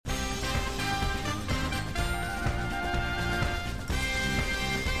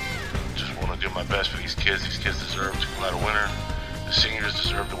give my best for these kids. These kids deserve to come out a winner. The seniors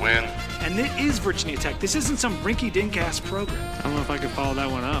deserve to win. And it is Virginia Tech. This isn't some rinky-dink-ass program. I don't know if I could follow that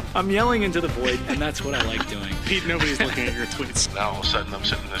one up. I'm yelling into the void, and that's what I like doing. Pete, nobody's looking at your tweets. Now all of a sudden I'm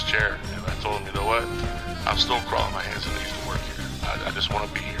sitting in this chair, and I told them, you know what? I'm still crawling my hands and knees to work here. I just want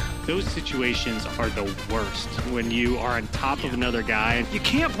to be here. Those situations are the worst when you are on top of another guy. You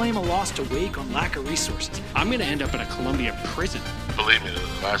can't blame a loss to Wake on lack of resources. I'm going to end up in a Columbia prison. Believe me,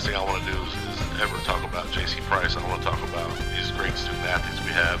 the last thing I want to do is ever talk about J.C. Price. I want to talk about these great student athletes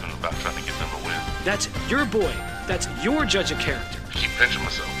we have and about trying to get them to win. That's your boy. That's your judge of character. Keep pinching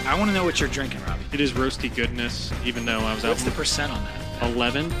myself. I want to know what you're drinking, Robbie. It is roasty goodness, even though I was What's out the percent on that?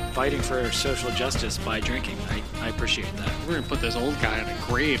 11. Fighting for social justice by drinking. I appreciate that. We're going to put this old guy in a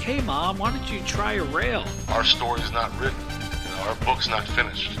grave. Hey, Mom, why don't you try a rail? Our story's not written. Our book's not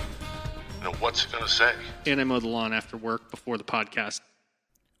finished. What's it going to say? And I mow the lawn after work before the podcast.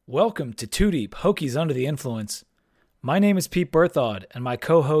 Welcome to Two Deep, Hokies Under the Influence. My name is Pete Berthaud, and my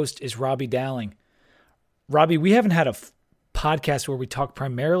co-host is Robbie Dowling. Robbie, we haven't had a podcast where we talk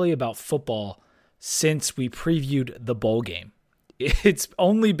primarily about football since we previewed the bowl game. It's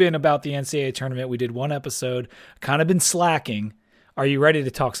only been about the NCAA tournament. We did one episode, kind of been slacking. Are you ready to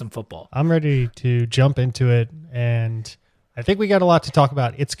talk some football? I'm ready to jump into it, and I think we got a lot to talk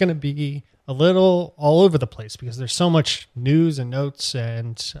about. It's going to be a little all over the place because there's so much news and notes,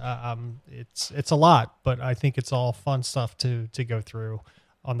 and it's a lot, but I think it's all fun stuff to go through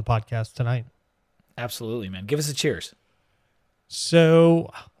on the podcast tonight. Absolutely, man. Give us a cheers.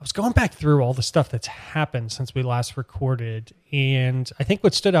 So I was going back through all the stuff that's happened since we last recorded, and I think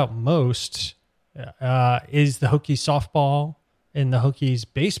what stood out most is the Hokies softball and the Hokies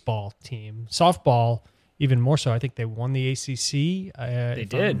baseball team. Softball, even more so. I think they won the ACC. They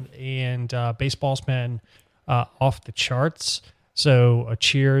did. And baseball's been off the charts. So a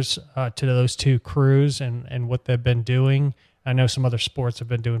cheers to those two crews and what they've been doing. I know some other sports have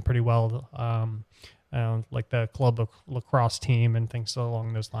been doing pretty well, like the club lacrosse team and things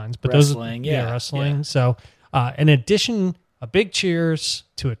along those lines. But wrestling, wrestling. Yeah. So in addition, a big cheers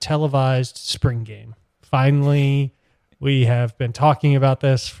to a televised spring game. Finally, we have been talking about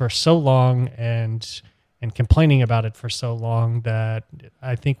this for so long and complaining about it for so long that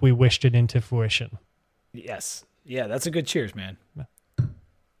I think we wished it into fruition. Yes. Yeah, that's a good cheers, man.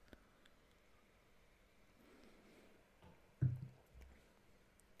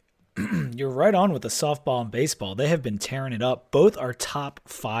 You're right on with the softball and baseball. They have been tearing it up. Both are top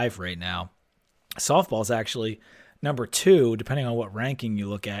 5 right now. Softball is actually number 2, depending on what ranking you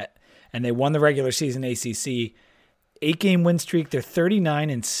look at. And they won the regular season ACC 8-game win streak. They're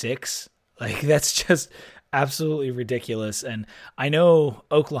 39-6. Like, that's just absolutely ridiculous. And I know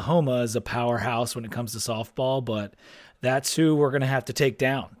Oklahoma is a powerhouse when it comes to softball, but that's who we're going to have to take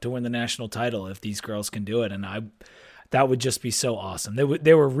down to win the national title if these girls can do it. And that would just be so awesome.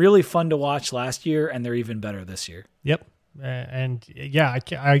 They were really fun to watch last year, and they're even better this year. Yep. And yeah,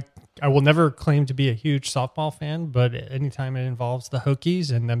 I will never claim to be a huge softball fan, but anytime it involves the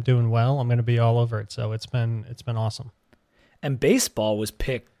Hokies and them doing well, I'm going to be all over it. So it's been awesome. And baseball was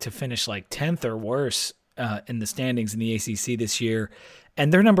picked to finish like 10th or worse in the standings in the ACC this year.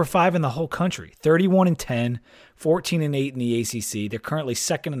 And they're number 5 in the whole country, 31-10, 14-8 in the ACC. They're currently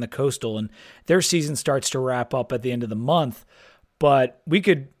 2nd in the Coastal, and their season starts to wrap up at the end of the month. But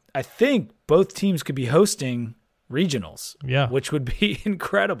I think both teams could be hosting regionals, which would be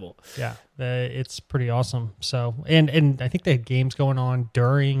incredible. Yeah, it's pretty awesome. So, and I think they had games going on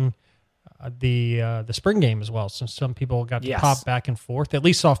during the spring game as well. So some people got to pop back and forth. At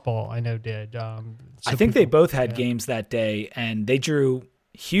least softball, I know, did. I think they both had games that day, and they drew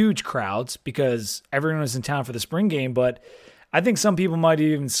huge crowds because everyone was in town for the spring game. But I think some people might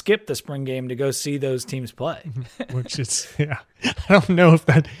even skip the spring game to go see those teams play. Which is, I don't know if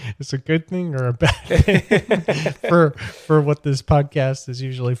that is a good thing or a bad thing for what this podcast is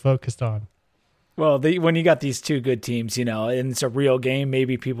usually focused on. Well, when you got these two good teams, and it's a real game,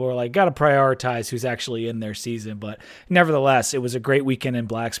 maybe people are like, got to prioritize who's actually in their season. But nevertheless, it was a great weekend in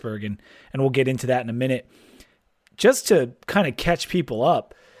Blacksburg, and we'll get into that in a minute. Just to kind of catch people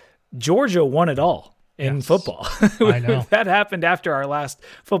up, Georgia won it all in football. I know. That happened after our last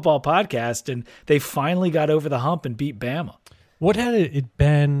football podcast, and they finally got over the hump and beat Bama. What had it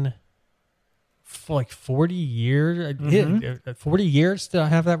been for like 40 years? 40 years, did I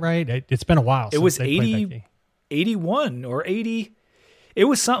have that right? It's been a while. It was 81 or 80. It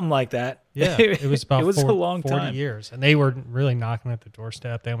was something like that. Yeah, it was about a long 40 time. years. And they were really knocking at the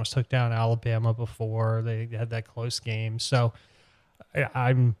doorstep. They almost took down Alabama before. They had that close game. So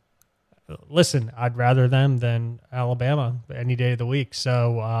listen, I'd rather them than Alabama any day of the week.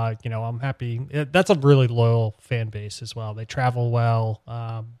 So, I'm happy. That's a really loyal fan base as well. They travel well.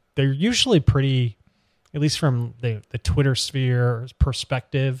 They're usually pretty, at least from the Twitter sphere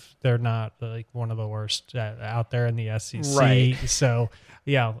perspective, they're not like one of the worst out there in the SEC. Right. So,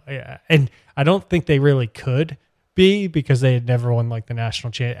 yeah. And I don't think they really could be, because they had never won like the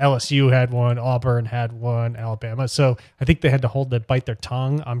national championship. LSU had one, Auburn had one, Alabama. So I think they had to bite their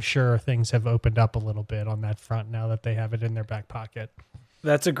tongue. I'm sure things have opened up a little bit on that front now that they have it in their back pocket.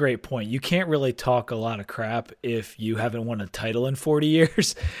 That's a great point. You can't really talk a lot of crap if you haven't won a title in 40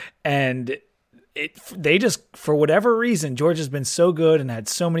 years. And they just, for whatever reason, Georgia's been so good and had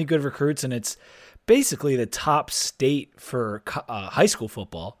so many good recruits, and it's basically the top state for high school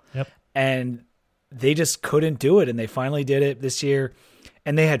football. Yep. And they just couldn't do it, and they finally did it this year.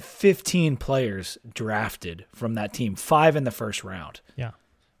 And they had 15 players drafted from that team, 5 in the first round. Yeah.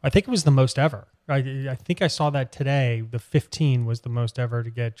 I think it was the most ever. I think I saw that today. The 15 was the most ever to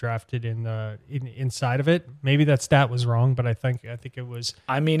get drafted inside of it. Maybe that stat was wrong, but I think it was.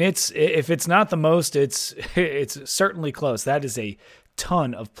 I mean, if it's not the most, it's certainly close. That is a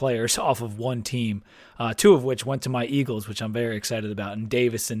ton of players off of one team, 2 of which went to my Eagles, which I'm very excited about, and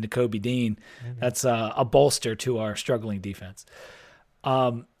Davis and Nakobe Dean. Mm-hmm. That's a bolster to our struggling defense.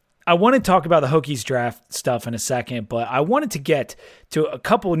 I want to talk about the Hokies draft stuff in a second, but I wanted to get to a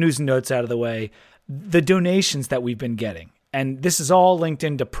couple of news and notes out of the way. The donations that we've been getting, and this is all linked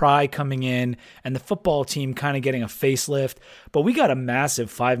into Pry coming in and the football team kind of getting a facelift, but we got a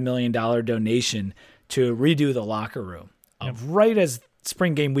massive $5 million donation to redo the locker room. Yep. Right as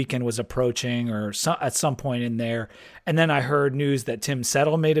spring game weekend was approaching, or at some point in there. And then I heard news that Tim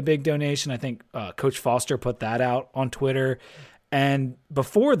Settle made a big donation. I think Coach Foster put that out on Twitter. And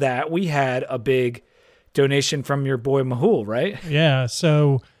before that, we had a big donation from your boy Mahul, right? Yeah.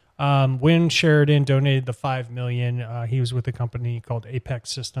 So when Sheridan donated the $5 million, he was with a company called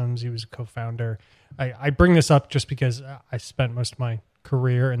Apex Systems. He was a co-founder. I bring this up just because I spent most of my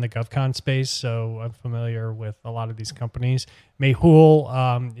career in the GovCon space, so I'm familiar with a lot of these companies.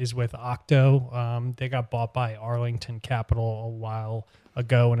 Mehul is with Octo. They got bought by Arlington Capital a while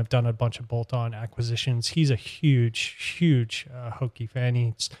ago and have done a bunch of bolt-on acquisitions. He's a huge Hokie fan.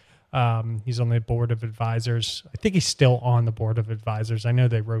 He's on the board of advisors. I think he's still on the board of advisors. I know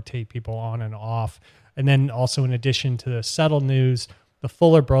they rotate people on and off. And then also, in addition to the Settle news, the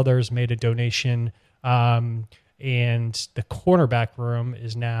Fuller brothers made a donation, and the cornerback room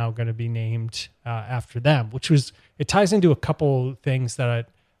is now going to be named after them, it ties into a couple things that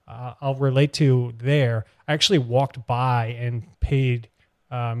I'll relate to there. I actually walked by and paid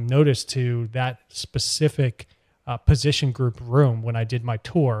notice to that specific position group room when I did my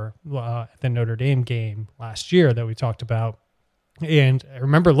tour at the Notre Dame game last year that we talked about. And I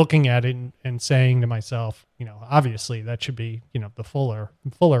remember looking at it and saying to myself, obviously that should be, the Fuller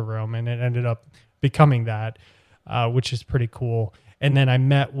room. And it ended up becoming that, which is pretty cool. And then I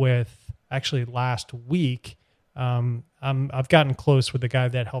met with, actually last week, I've gotten close with the guy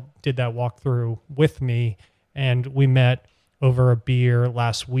that did that walkthrough with me. And we met over a beer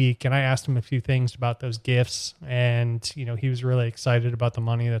last week, and I asked him a few things about those gifts, and he was really excited about the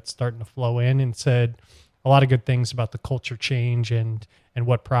money that's starting to flow in, and said a lot of good things about the culture change and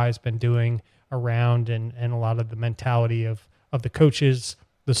what Pry's been doing around, and a lot of the mentality of the coaches,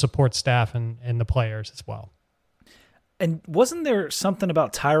 the support staff, and the players as well. And wasn't there something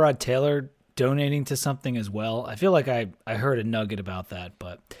about Tyrod Taylor donating to something as well? I feel like I heard a nugget about that,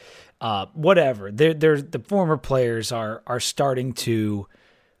 but whatever. The former players are starting to,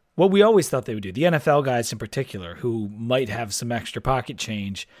 what we always thought they would do, the NFL guys in particular, who might have some extra pocket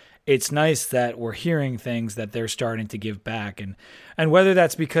change. It's nice that we're hearing things that they're starting to give back. And whether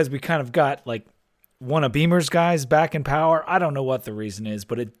that's because we kind of got like one of Beamer's guys back in power, I don't know what the reason is,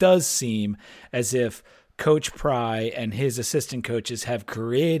 but it does seem as if Coach Pry and his assistant coaches have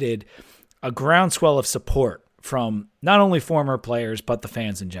created a groundswell of support from not only former players, but the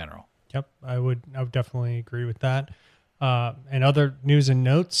fans in general. Yep, I would definitely agree with that. And other news and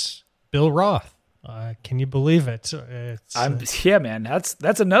notes, Bill Roth. Can you believe it? Yeah, man.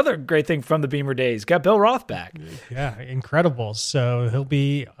 That's another great thing from the Beamer days. Got Bill Roth back. Yeah, incredible. So he'll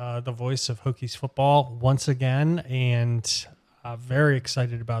be the voice of Hokies football once again, and very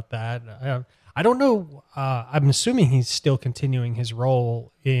excited about that. I don't know. I'm assuming he's still continuing his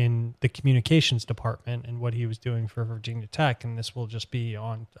role in the communications department and what he was doing for Virginia Tech, and this will just be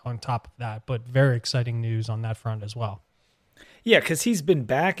on top of that. But very exciting news on that front as well. Yeah, because he's been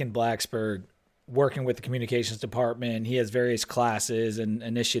back in Blacksburg working with the communications department. He has various classes and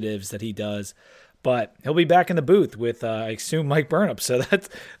initiatives that he does. but he'll be back in the booth with, I assume, Mike Burnham. So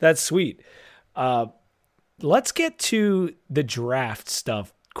that's sweet. Let's get to the draft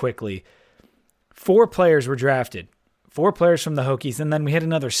stuff quickly. 4 players were drafted, 4 players from the Hokies, and then we had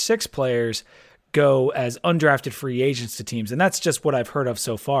another 6 players go as undrafted free agents to teams. And that's just what I've heard of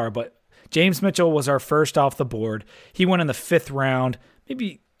so far. But James Mitchell was our first off the board. He went in the 5th round,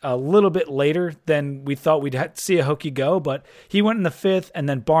 maybe a little bit later than we thought we'd see a Hokie go, but he went in the 5th, and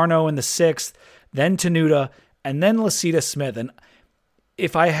then Barno in the 6th, then Tenuta, and then Lasita Smith. And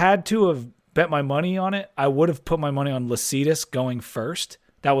if I had to have bet my money on it, I would have put my money on Lascidas going first.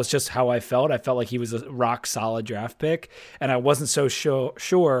 That was just how I felt. I felt like he was a rock solid draft pick, and I wasn't so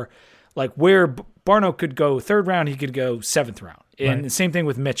sure like where Barno could go 3rd round, he could go 7th round. And the same thing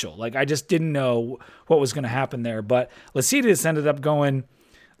with Mitchell. Like, I just didn't know what was going to happen there. But Lascidas ended up going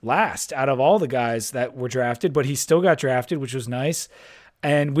last out of all the guys that were drafted, but he still got drafted, which was nice.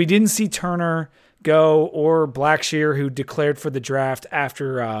 And we didn't see Turner go or Blackshear, who declared for the draft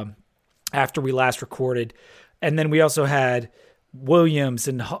after we last recorded. And then we also had Williams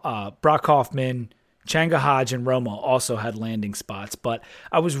and Brock Hoffman, Changa Hodge, and Romo also had landing spots. But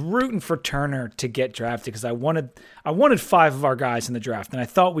I was rooting for Turner to get drafted because I wanted 5 of our guys in the draft, and I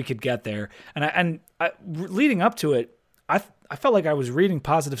thought we could get there. And leading up to it, I felt like I was reading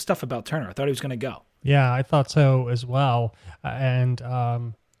positive stuff about Turner. I thought he was going to go. Yeah, I thought so as well. And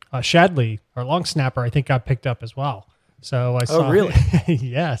Shadley, our long snapper, I think got picked up as well. So I saw. Oh, really?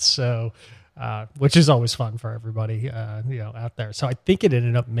 Yes. So, which is always fun for everybody, out there. So I think it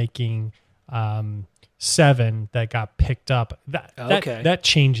ended up making 7 that got picked up. That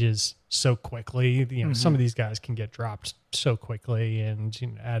changes so quickly. Some of these guys can get dropped so quickly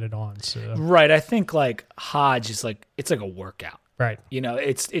and added on. So right, I think like Hodge is like it's like a workout. Right.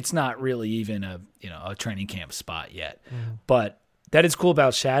 It's not really even a training camp spot yet. But that is cool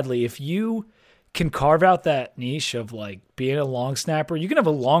about Shadley. If you can carve out that niche of like being a long snapper, you can have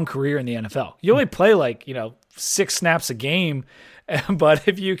a long career in the NFL. You only play 6 snaps a game, but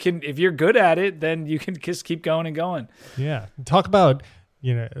if you're good at it, then you can just keep going and going. Yeah. Talk about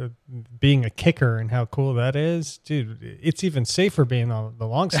being a kicker and how cool that is, dude. It's even safer being the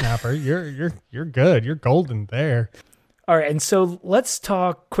long snapper. You're good. You're golden there. All right, and so let's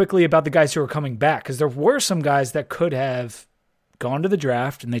talk quickly about the guys who are coming back, because there were some guys that could have gone to the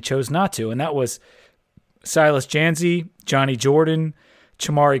draft and they chose not to, and that was Silas Janzi, Johnny Jordan,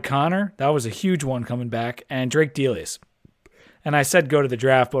 Chamari Connor. That was a huge one coming back, and Drake Delius. And I said go to the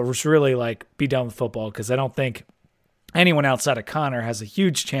draft, but it was really like be done with football, because I don't think anyone outside of Connor has a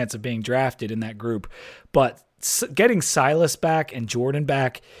huge chance of being drafted in that group. But getting Silas back and Jordan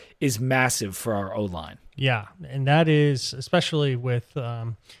back is massive for our O-line. Yeah, and that is especially with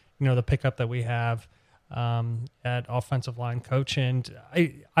the pickup that we have at offensive line coach. And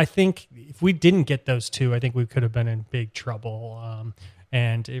I think if we didn't get those 2, I think we could have been in big trouble.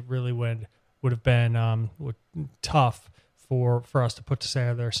 And it really would have been tough for us to put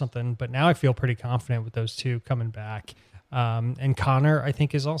together something. But now I feel pretty confident with those 2 coming back. And Connor, I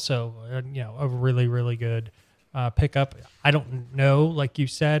think, is also a really, really good pickup. I don't know, like you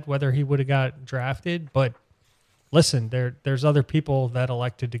said, whether he would have got drafted, but listen, there's other people that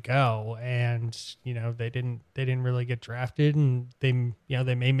elected to go, and they didn't really get drafted, and they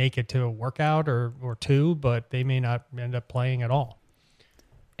may make it to a workout or 2, but they may not end up playing at all.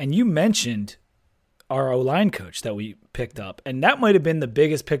 And you mentioned our O-line coach that we picked up, and that might have been the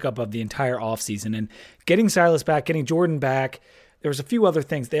biggest pickup of the entire offseason. And getting Silas back, getting Jordan back, there was a few other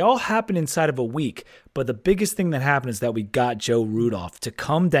things. They all happened inside of a week, but the biggest thing that happened is that we got Joe Rudolph to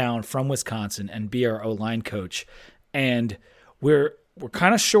come down from Wisconsin and be our O-line coach. And we're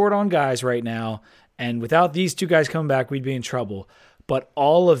kind of short on guys right now, and without these 2 guys coming back, we'd be in trouble. But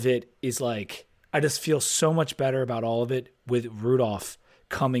all of it is like, I just feel so much better about all of it with Rudolph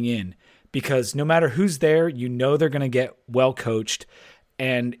coming in, because no matter who's there, they're going to get well coached.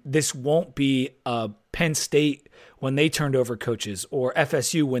 And this won't be Penn State when they turned over coaches, or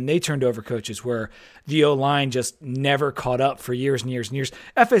FSU when they turned over coaches, where the O-line just never caught up for years and years and years.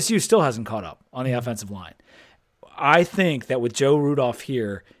 FSU still hasn't caught up on the offensive line. I think that with Joe Rudolph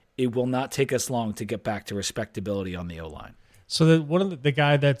here, it will not take us long to get back to respectability on the O-line. So one of the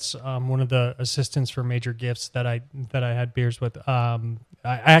guy that's one of the assistants for Major Gifts that I had beers with, I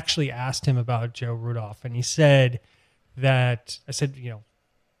actually asked him about Joe Rudolph, and he said that, I said,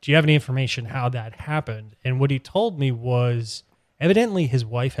 do you have any information how that happened? And what he told me was evidently his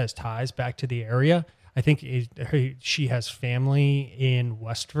wife has ties back to the area. I think she has family in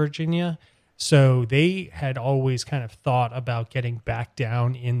West Virginia. So they had always kind of thought about getting back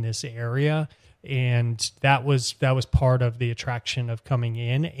down in this area. And that was part of the attraction of coming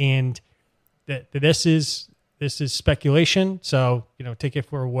in. And this is speculation, so take it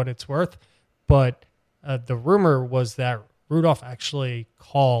for what it's worth. But the rumor was that Rudolph actually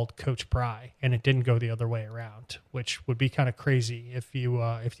called Coach Pry, and it didn't go the other way around, which would be kind of crazy if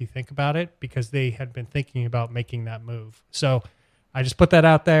you think about it, because they had been thinking about making that move. So I just put that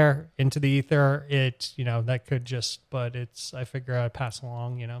out there into the ether. It that could but I figure I'd pass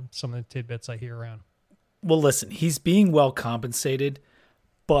along some of the tidbits I hear around. Well, listen, he's being well compensated,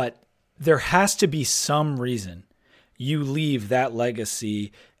 but there has to be some reason you leave that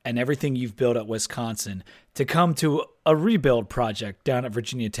legacy and everything you've built at Wisconsin to come to a rebuild project down at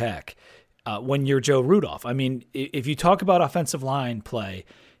Virginia Tech when you're Joe Rudolph. I mean, if you talk about offensive line play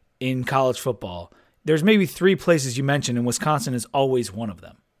in college football, there's maybe 3 places you mentioned, and Wisconsin is always one of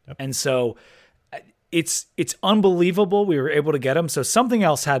them. Yep. And so it's unbelievable we were able to get him. So something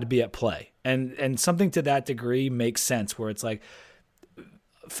else had to be at play, and something to that degree makes sense, where it's like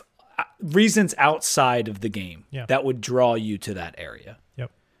reasons outside of the game that would draw you to that area.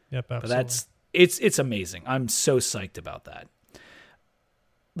 Yep, absolutely. But it's amazing. I'm so psyched about that.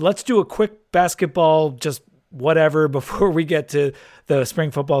 Let's do a quick basketball, just whatever, before we get to the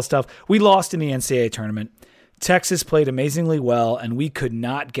spring football stuff. We lost in the NCAA tournament. Texas played amazingly well, and we could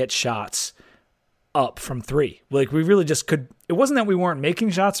not get shots up from 3. Like, we really just could. It wasn't that we weren't making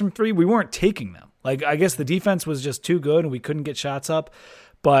shots from 3. We weren't taking them. Like, I guess the defense was just too good, and we couldn't get shots up.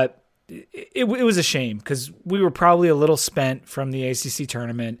 But it was a shame, because we were probably a little spent from the ACC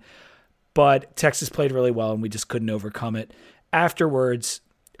tournament, but Texas played really well, and we just couldn't overcome it. Afterwards,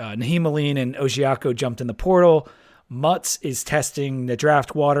 Naheem Aline and Ojiako jumped in the portal. Mutz is testing the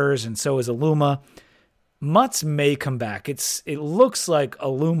draft waters, and so is Aluma. Mutz may come back. It looks like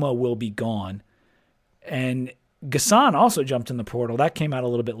Aluma will be gone. And Gassan also jumped in the portal. That came out a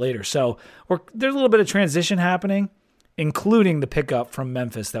little bit later. So there's a little bit of transition happening, including the pickup from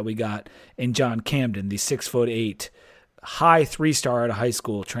Memphis that we got in John Camden, the 6'8", high 3-star out of high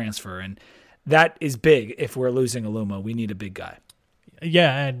school transfer. And that is big. If we're losing Aluma, we need a big guy.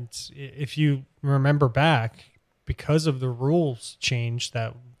 Yeah, and if you remember back, because of the rules change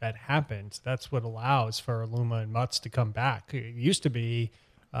that happened, that's what allows for Aluma and Mutz to come back. It used to be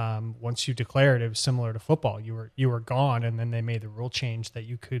once you declared, it was similar to football. You were gone, and then they made the rule change that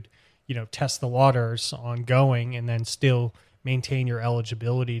you could test the waters ongoing and then still maintain your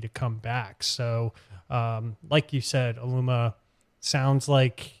eligibility to come back. So like you said, Aluma sounds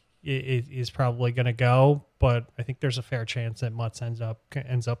like it is probably going to go, but I think there's a fair chance that Mutz ends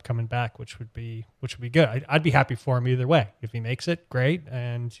up coming back, which would be good. I'd be happy for him either way. If he makes it, great,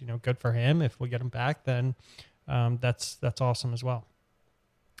 and good for him. If we get him back, then that's awesome as well.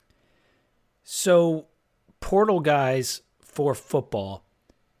 So, portal guys for football.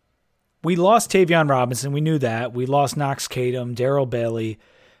 We lost Tavion Robinson. We knew that. We lost Knox Kadum, Darrell Bailey.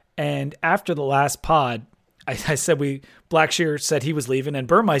 And after the last pod, I said Blackshear said he was leaving, and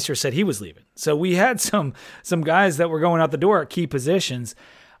Burmeister said he was leaving. So we had some guys that were going out the door at key positions.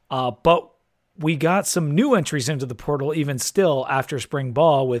 But we got some new entries into the portal even still after spring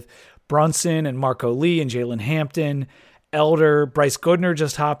ball with Brunson and Marco Lee and Jalen Hampton, Elder, Bryce Goodner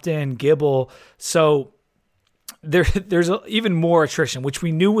just hopped in, Gibble. So there's even more attrition, which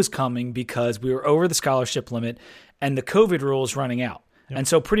we knew was coming because we were over the scholarship limit and the COVID rules running out. Yep. And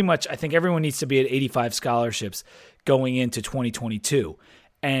so pretty much I think everyone needs to be at 85 scholarships going into 2022.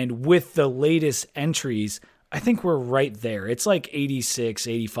 And with the latest entries, I think we're right there. It's like 86,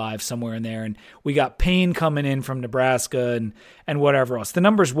 85, somewhere in there. And we got Payne coming in from Nebraska and whatever else. The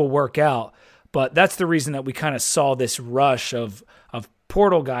numbers will work out, but that's the reason that we kind of saw this rush of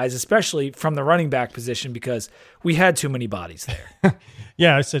portal guys, especially from the running back position, because we had too many bodies there.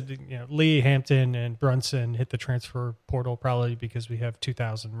 Yeah, I said Lee, Hampton, and Brunson hit the transfer portal probably because we have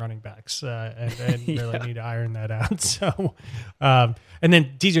 2,000 running backs and really need to iron that out. So, and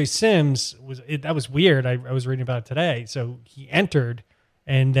then DJ Sims that was weird. I was reading about it today. So he entered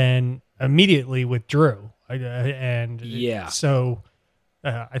and then immediately withdrew. So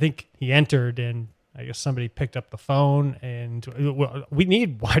I think he entered and I guess somebody picked up the phone, and we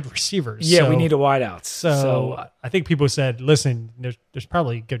need wide receivers. Yeah, we need a wideout. So I think people said, listen, there's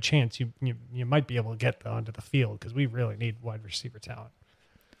probably a good chance you might be able to get onto the field because we really need wide receiver talent.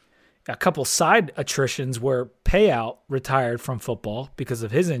 A couple side attritions where Payout retired from football because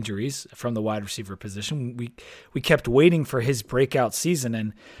of his injuries from the wide receiver position. We kept waiting for his breakout season,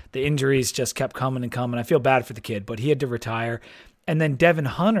 and the injuries just kept coming and coming. I feel bad for the kid, but he had to retire. And then Devin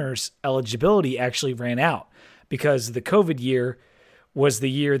Hunter's eligibility actually ran out because the COVID year was the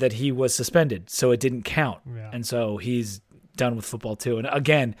year that he was suspended, so it didn't count. Yeah. And so he's done with football too. And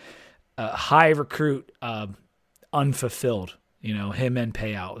again, high recruit, unfulfilled, him and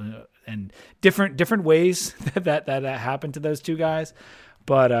Payout. and different ways that happened to those two guys.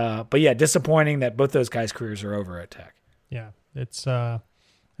 But yeah, disappointing that both those guys' careers are over at Tech. Yeah, it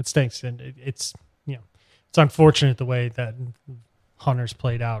stinks, and it's it's unfortunate the way that Hunter's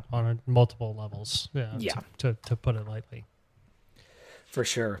played out on multiple levels. To put it lightly. For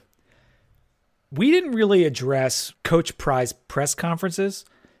sure. We didn't really address Coach Pry's press conferences.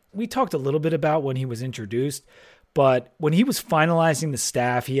 We talked a little bit about when he was introduced, but when he was finalizing the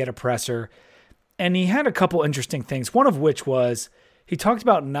staff, he had a presser, and he had a couple interesting things, one of which was he talked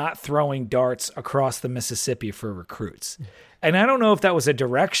about not throwing darts across the Mississippi for recruits. And I don't know if that was a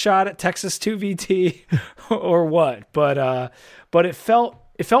direct shot at Texas 2VT or what, but it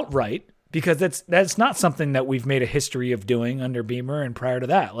felt right, because that's not something that we've made a history of doing under Beamer and prior to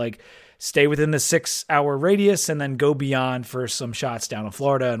that. Like, stay within the 6-hour radius and then go beyond for some shots down in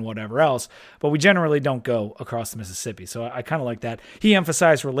Florida and whatever else. But we generally don't go across the Mississippi. So I kind of like that. He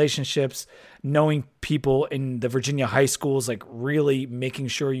emphasized relationships, knowing people in the Virginia high schools, like really making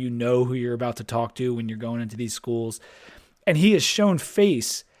sure you know who you're about to talk to when you're going into these schools. And he has shown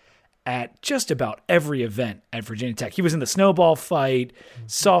face at just about every event at Virginia Tech. He was in the snowball fight,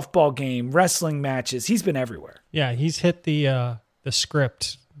 softball game, wrestling matches. He's been everywhere. Yeah, he's hit the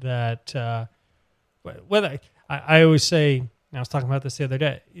script that whether I always say, and I was talking about this the other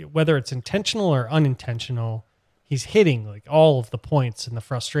day, whether it's intentional or unintentional, he's hitting like all of the points and the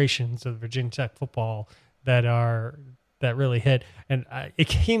frustrations of Virginia Tech football that really hit. And it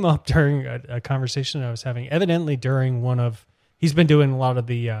came up during a conversation I was having, evidently during he's been doing a lot of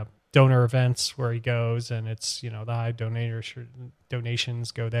the donor events where he goes, and it's, the high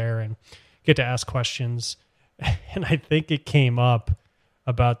donations go there and get to ask questions. And I think it came up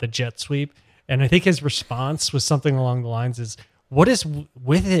about the jet sweep, and I think his response was something along the lines is, what is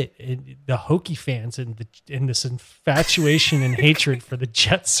with it, the Hokie fans and this infatuation and hatred for the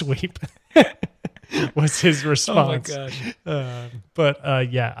jet sweep? Was his response. Oh my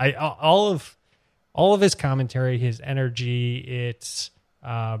gosh. Yeah, all of his commentary, his energy, it's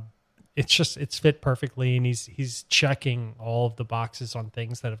fit perfectly, and he's checking all of the boxes on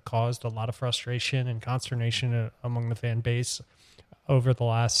things that have caused a lot of frustration and consternation among the fan base over the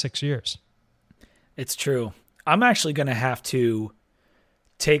last 6 years. It's true. I'm actually going to have to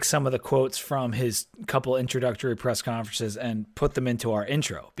take some of the quotes from his couple introductory press conferences and put them into our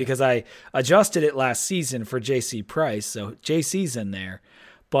intro, because I adjusted it last season for JC Price, so JC's in there,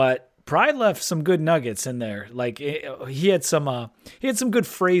 but Pry left some good nuggets in there. Like, he had some good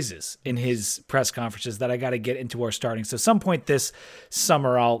phrases in his press conferences that I got to get into our starting. So some point this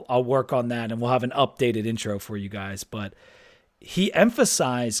summer, I'll work on that, and we'll have an updated intro for you guys. But he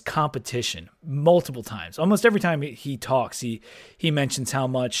emphasized competition multiple times. Almost every time he talks, he mentions how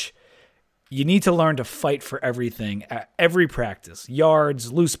much you need to learn to fight for everything at every practice,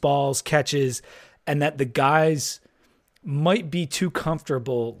 yards, loose balls, catches, and that the guys might be too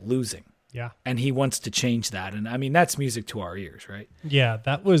comfortable losing. Yeah. And he wants to change that. And I mean, that's music to our ears, right? Yeah,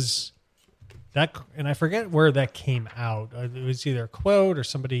 that was that. And I forget where that came out. It was either a quote or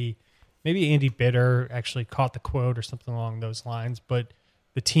somebody, maybe Andy Bitter actually caught the quote or something along those lines. But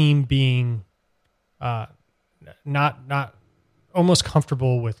the team being not almost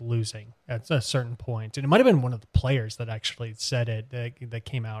comfortable with losing at a certain point. And it might have been one of the players that actually said it that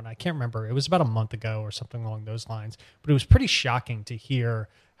came out. And I can't remember. It was about a month ago or something along those lines. But it was pretty shocking to hear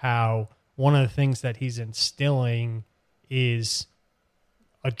how one of the things that he's instilling is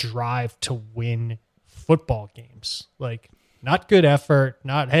a drive to win football games. Like, not good effort,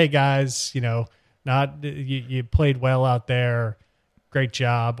 not, hey guys, not you played well out there, great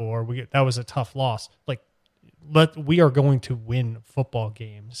job, or that was a tough loss. Like, we are going to win football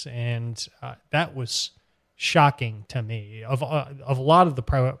games, and that was shocking to me. Of a lot of the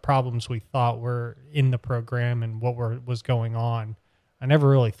problems we thought were in the program and what was going on, I never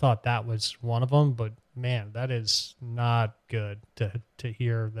really thought that was one of them. But man, that is not good to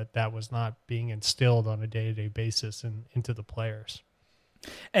hear that was not being instilled on a day-to-day basis into the players.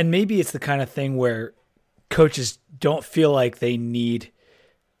 And maybe it's the kind of thing where coaches don't feel like they need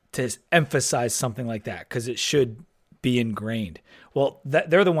to emphasize something like that because it should be ingrained. Well,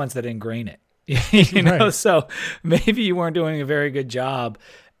 they're the ones that ingrain it, Right. So maybe you weren't doing a very good job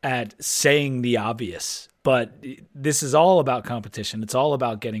at saying the obvious, but this is all about competition. It's all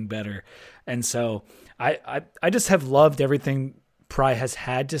about getting better. And so I just have loved everything Pry has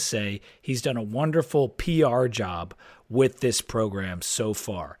had to say. He's done a wonderful PR job with this program so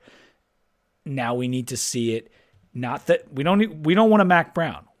far. Now we need to see it. Not that we don't want a Mac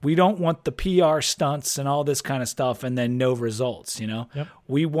Brown. We don't want the PR stunts and all this kind of stuff and then no results, Yep.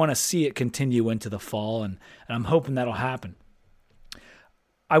 We want to see it continue into the fall, and I'm hoping that'll happen.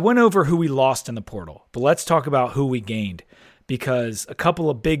 I went over who we lost in the portal, but let's talk about who we gained, because a couple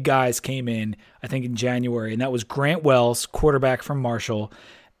of big guys came in, I think in January, and that was Grant Wells, quarterback from Marshall,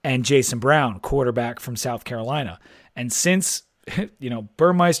 and Jason Brown, quarterback from South Carolina. And since,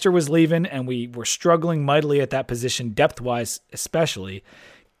 Burmeister was leaving and we were struggling mightily at that position, depth-wise especially,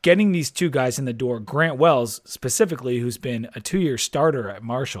 getting these two guys in the door, Grant Wells specifically, who's been a 2-year starter at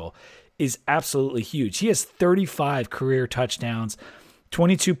Marshall, is absolutely huge. He has 35 career touchdowns,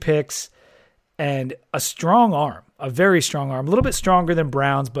 22 picks, and a strong arm, a very strong arm, a little bit stronger than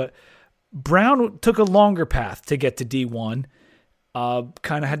Brown's, but Brown took a longer path to get to D1,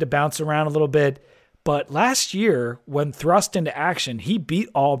 kind of had to bounce around a little bit. But last year, when thrust into action, he beat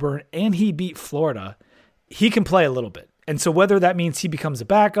Auburn and he beat Florida. He can play a little bit. And so whether that means he becomes a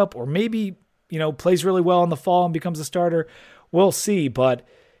backup or maybe, plays really well in the fall and becomes a starter, we'll see. But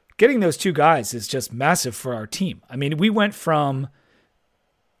getting those two guys is just massive for our team. I mean, we went from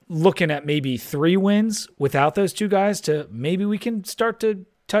looking at maybe 3 wins without those two guys to maybe we can start to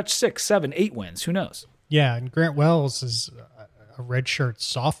touch 6, 7, 8 wins. Who knows? Yeah, and Grant Wells is a redshirt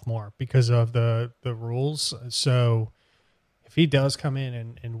sophomore because of the rules. So if he does come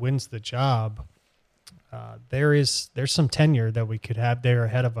in and wins the job, there's some tenure that we could have there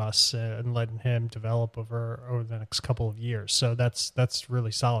ahead of us and letting him develop over the next couple of years. So that's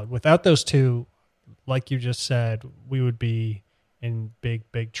really solid. Without those two, like you just said, we would be in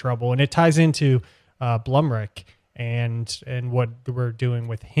big trouble. And it ties into Blumrick and what we're doing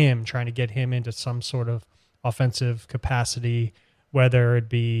with him, trying to get him into some sort of offensive capacity, whether it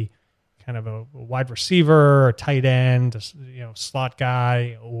be kind of a wide receiver, a tight end, slot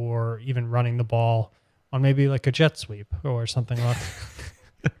guy, or even running the ball on maybe like a jet sweep or something like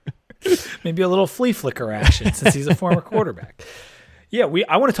that. Maybe a little flea flicker action since he's a former quarterback. Yeah,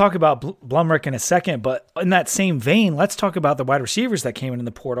 I want to talk about Blumrick in a second, but in that same vein, let's talk about the wide receivers that came in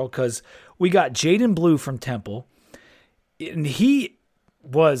the portal, because we got Jaden Blue from Temple, and he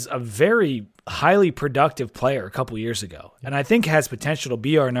was a very highly productive player a couple years ago, and I think has potential to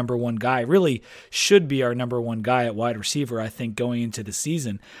be our number one guy, really should be our number one guy at wide receiver, I think, going into the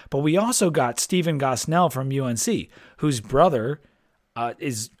season. But we also got Stephen Gosnell from UNC, whose brother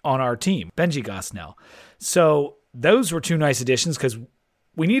is on our team, Benji Gosnell. So those were two nice additions because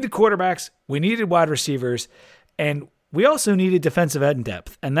we needed quarterbacks, we needed wide receivers, and we also needed defensive end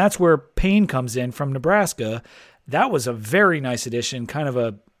depth. And that's where Payne comes in from Nebraska. That was a very nice addition, kind of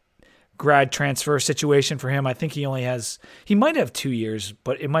a grad transfer situation for him. I think he might have 2 years,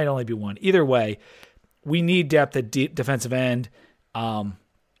 but it might only be 1. Either way, we need depth at defensive end.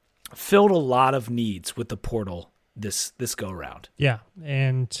 Filled a lot of needs with the portal this go around. Yeah,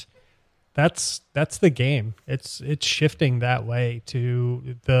 and that's the game. It's shifting that way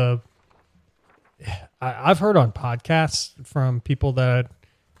to the. I've heard on podcasts from people that,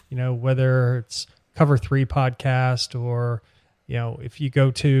 whether it's Cover 3 podcast or, if you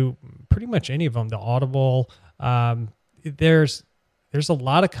go to pretty much any of them, the Audible, there's a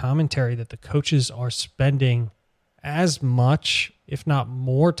lot of commentary that the coaches are spending as much, if not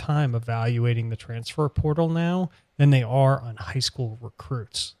more time evaluating the transfer portal now than they are on high school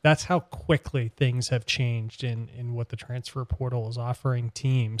recruits. That's how quickly things have changed in what the transfer portal is offering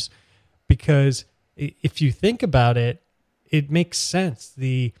teams. Because if you think about it, it makes sense.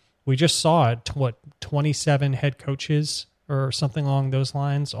 We just saw it, 27 head coaches or something along those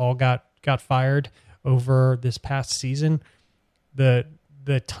lines all got fired over this past season. The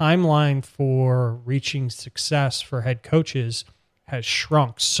timeline for reaching success for head coaches has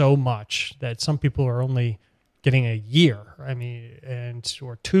shrunk so much that some people are only getting a year,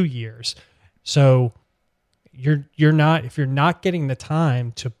 or 2 years. So if you're not getting the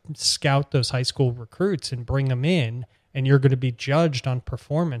time to scout those high school recruits and bring them in, and you're going to be judged on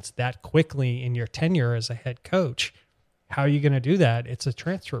performance that quickly in your tenure as a head coach, how are you going to do that? It's a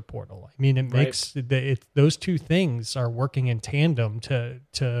transfer portal. It makes those two things are working in tandem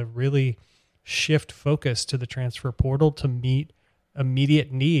to really shift focus to the transfer portal to meet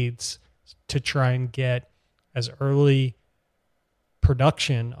immediate needs to try and get as early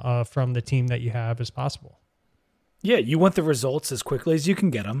production from the team that you have as possible. Yeah, you want the results as quickly as you can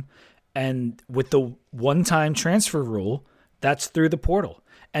get them. And with the one-time transfer rule, that's through the portal.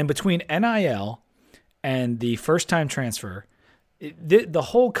 And between NIL and the first-time transfer, the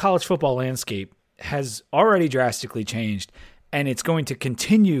whole college football landscape has already drastically changed, and it's going to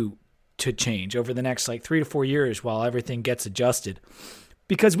continue to change over the next 3 to 4 years while everything gets adjusted.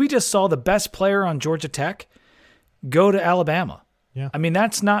 Because we just saw the best player on Georgia Tech go to Alabama. Yeah.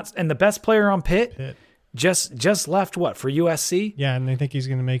 That's not – and the best player on Pitt just left what for USC? Yeah, and they think he's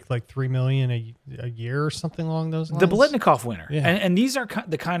going to make like $3 million a year or something along those lines. The Biletnikoff winner. Yeah. And these are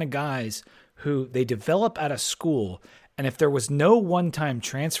the kind of guys who they develop out of school, and if there was no one-time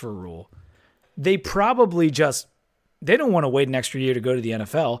transfer rule, they probably they don't want to wait an extra year to go to the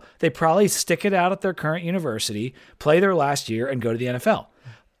NFL. They probably stick it out at their current university, play their last year, and go to the NFL.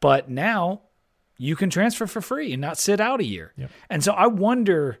 But now you can transfer for free and not sit out a year. Yep. And so I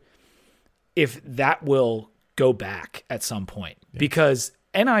wonder if that will go back at some point, because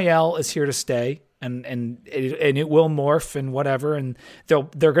NIL is here to stay, and it will morph and whatever, and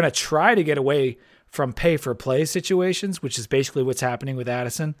they're going to try to get away from pay for play situations, which is basically what's happening with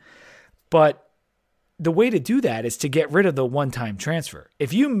Addison. But the way to do that is to get rid of the one-time transfer.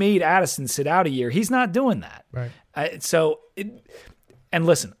 If you made Addison sit out a year, he's not doing that. Right. And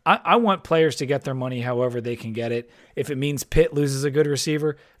listen, I want players to get their money however they can get it. If it means Pitt loses a good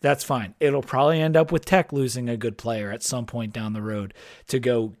receiver, that's fine. It'll probably end up with Tech losing a good player at some point down the road to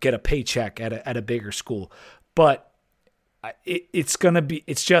go get a paycheck at a bigger school. But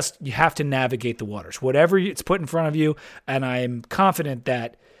it's just you have to navigate the waters. Whatever it's put in front of you, and I'm confident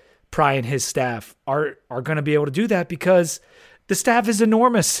that Pry and his staff are going to be able to do that, because the staff is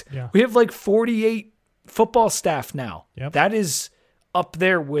enormous. Yeah. We have like 48 football staff now. Yep. That is up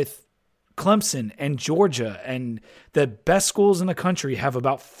there with Clemson and Georgia, and the best schools in the country have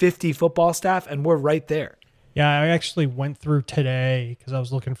about 50 football staff, and we're right there. Yeah, I actually went through today because I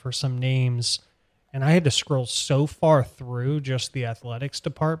was looking for some names, and I had to scroll so far through just the athletics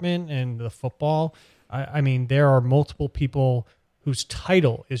department and the football. I mean, there are multiple people whose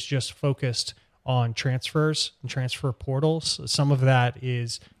title is just focused on transfers and transfer portals. Some of that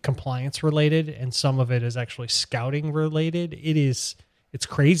is compliance related, and some of it is actually scouting related. It's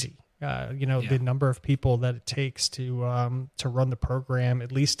crazy. The number of people that it takes to run the program,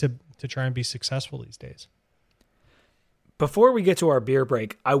 at least to try and be successful these days. Before we get to our beer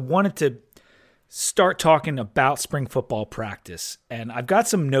break, I wanted to start talking about spring football practice. And I've got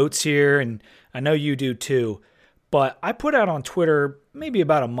some notes here, and I know you do too. But I put out on Twitter maybe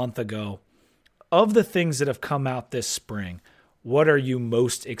about a month ago, of the things that have come out this spring, what are you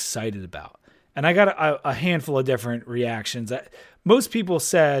most excited about? And I got a handful of different reactions. Most people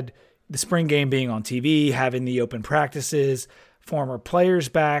said the spring game being on TV, having the open practices, former players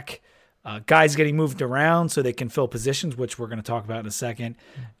back, guys getting moved around so they can fill positions, which we're going to talk about in a second.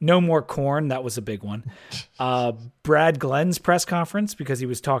 No more corn. That was a big one. Brad Glenn's press conference, because he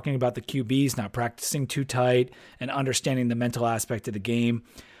was talking about the QBs not practicing too tight and understanding the mental aspect of the game.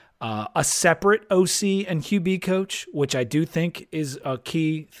 A separate OC and QB coach, which I do think is a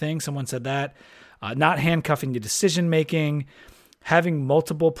key thing. Someone said that. Not handcuffing the decision-making. Having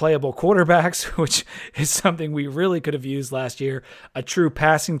multiple playable quarterbacks, which is something we really could have used last year. A true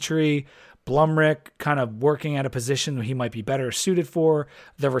passing tree. Blumrick kind of working at a position he might be better suited for.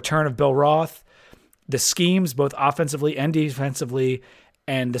 The return of Bill Roth. The schemes, both offensively and defensively.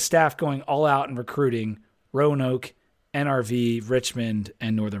 And the staff going all out and recruiting Roanoke, NRV, Richmond,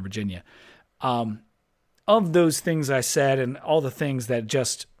 and Northern Virginia. Of those things I said and all the things that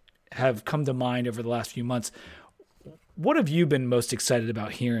just have come to mind over the last few months, what have you been most excited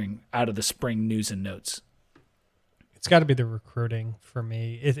about hearing out of the spring news and notes? It's got to be the recruiting for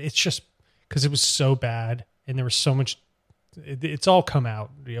me. It's just because it was so bad, and there was so much. It's all come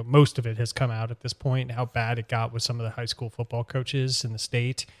out. Most of it has come out at this point. How bad it got with some of the high school football coaches in the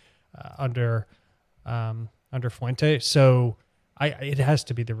state under Fuente. So it has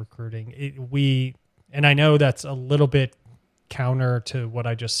to be the recruiting. And I know that's a little bit counter to what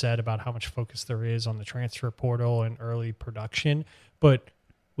I just said about how much focus there is on the transfer portal and early production, but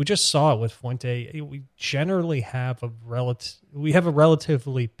we just saw it with Fuente. We generally have a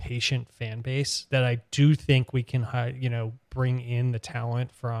relatively patient fan base that I do think we can bring in the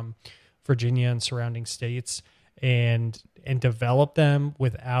talent from Virginia and surrounding states and develop them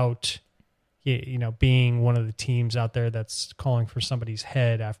without being one of the teams out there that's calling for somebody's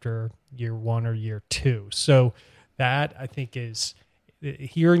head after year one or year two. So that, I think, is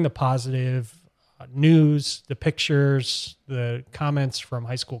hearing the positive news, the pictures, the comments from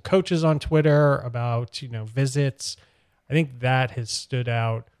high school coaches on Twitter about, visits. I think that has stood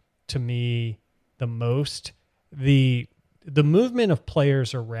out to me the most. The movement of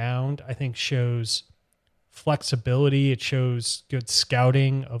players around, I think, shows flexibility. It shows good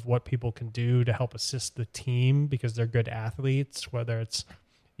scouting of what people can do to help assist the team because they're good athletes, whether it's,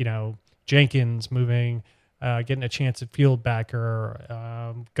 Jenkins moving, getting a chance at field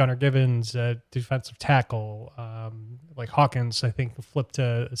backer, Gunnar Givens at defensive tackle, like Hawkins, I think, flipped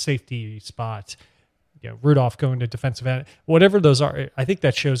to a safety spot. Rudolph going to defensive end, whatever those are. I think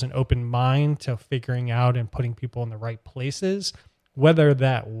that shows an open mind to figuring out and putting people in the right places. Whether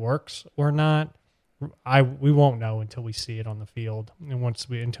that works or not, we won't know until we see it on the field and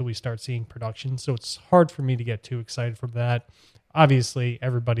until we start seeing production. So it's hard for me to get too excited for that. Obviously,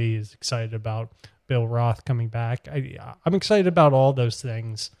 everybody is excited about Bill Roth coming back. I'm excited about all those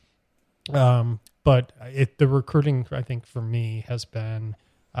things. But the recruiting, I think, for me has been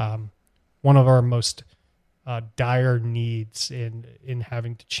one of our most dire needs in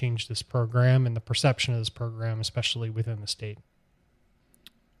having to change this program and the perception of this program, especially within the state.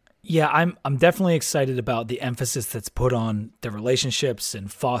 Yeah, I'm definitely excited about the emphasis that's put on the relationships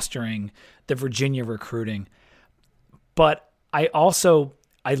and fostering the Virginia recruiting. But I don't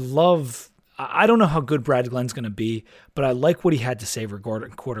know how good Brad Glenn's going to be, but I like what he had to say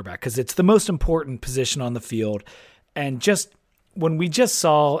regarding quarterback because it's the most important position on the field. And just when we just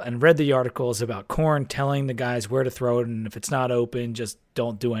saw and read the articles about Korn telling the guys where to throw it and if it's not open, just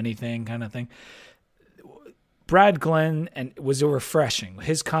don't do anything kind of thing. Brad Glenn was refreshing.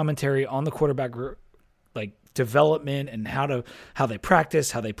 His commentary on the quarterback like development and how they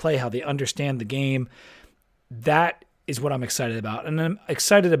practice, how they play, how they understand the game. That is what I'm excited about. And I'm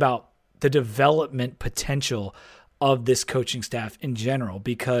excited about the development potential of this coaching staff in general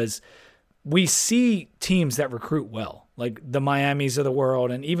because we see teams that recruit well, like the Miamis of the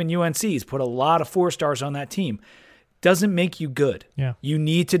world and even UNC's put a lot of 4-stars on that team. Doesn't make you good. Yeah. You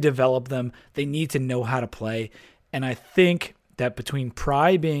need to develop them. They need to know how to play. And I think that between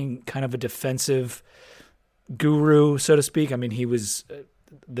Pry being kind of a defensive guru, so to speak, I mean, he was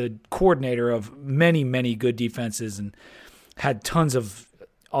the coordinator of many, many good defenses and had tons of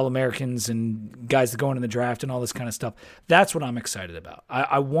All-Americans and guys that go into the draft and all this kind of stuff. That's what I'm excited about.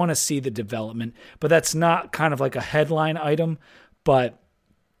 I want to see the development, but that's not kind of like a headline item, but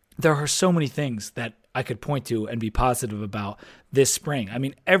there are so many things that I could point to and be positive about this spring. I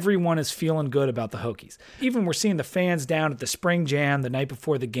mean, everyone is feeling good about the Hokies. Even we're seeing the fans down at the Spring Jam the night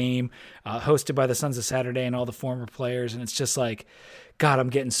before the game, hosted by the Sons of Saturday and all the former players, and it's just like, God, I'm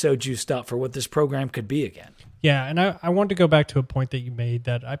getting so juiced up for what this program could be again. Yeah, and I wanted to go back to a point that you made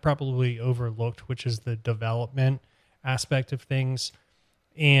that I probably overlooked, which is the development aspect of things.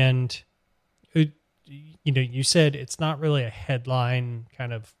 And, you said it's not really a headline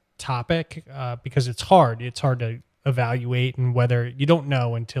kind of topic because it's hard. It's hard to evaluate and whether you don't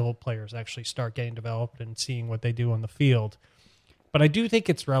know until players actually start getting developed and seeing what they do on the field. But I do think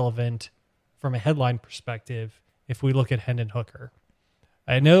it's relevant from a headline perspective if we look at Hendon Hooker.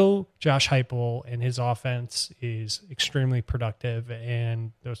 I know Josh Heupel and his offense is extremely productive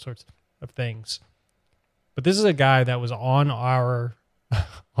and those sorts of things. But this is a guy that was on our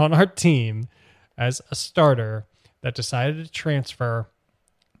team as a starter that decided to transfer.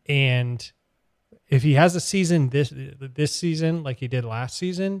 And if he has a season this season like he did last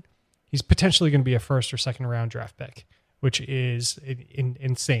season, he's potentially going to be a first or second round draft pick, which is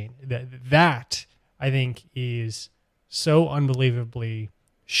insane. That I think is so unbelievably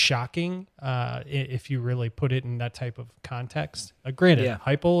shocking if you really put it in that type of context. Granted, yeah.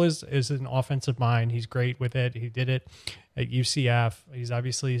 Heupel is an offensive mind. He's great with it. He did it at UCF. He's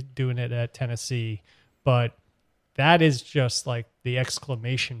obviously doing it at Tennessee. But that is just like the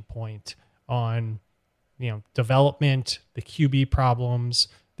exclamation point on, development, the QB problems,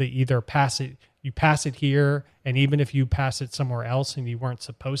 the either you pass it here, and even if you pass it somewhere else and you weren't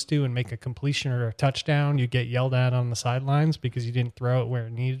supposed to and make a completion or a touchdown, you get yelled at on the sidelines because you didn't throw it where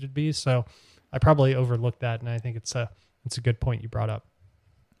it needed to be. So I probably overlooked that, and I think it's a good point you brought up.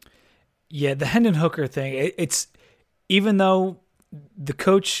 Yeah, the Hendon Hooker thing, it's even though the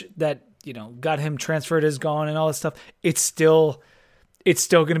coach that got him transferred is gone and all this stuff, it's still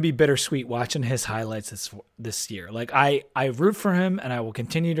going to be bittersweet watching his highlights this year. Like I root for him and I will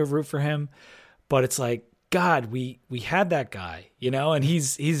continue to root for him, but it's like, God, we had that guy, and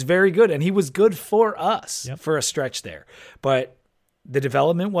he's very good and he was good for us for a stretch there, but the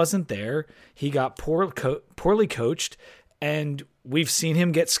development wasn't there. He got poorly coached, and we've seen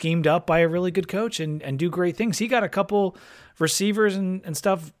him get schemed up by a really good coach and do great things. He got a couple receivers and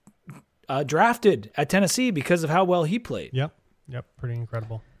stuff drafted at Tennessee because of how well he played. Yep, pretty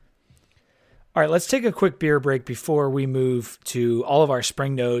incredible. All right, let's take a quick beer break before we move to all of our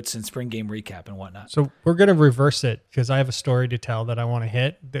spring notes and spring game recap and whatnot. So we're going to reverse it because I have a story to tell that I want to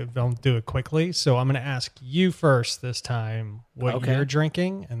hit. I'll do it quickly. So I'm going to ask you first this time what you're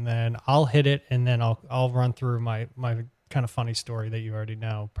drinking, and then I'll hit it, and then I'll run through my kind of funny story that you already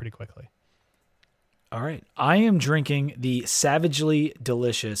know pretty quickly. All right. I am drinking the Savagely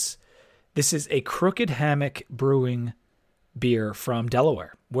Delicious. This is a Crooked Hammock Brewing beer from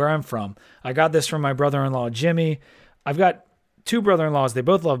Delaware, where I'm from. I got this from my brother-in-law, Jimmy. I've got 2 brother-in-laws. They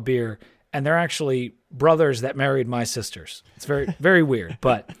both love beer, and they're actually brothers that married my sisters. It's very, very weird,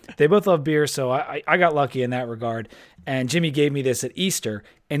 but they both love beer, so I got lucky in that regard. And Jimmy gave me this at Easter,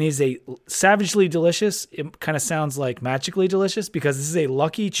 and it's a savagely delicious. It kind of sounds like magically delicious because this is a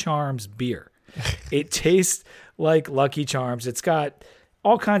Lucky Charms beer. It tastes like Lucky Charms. It's got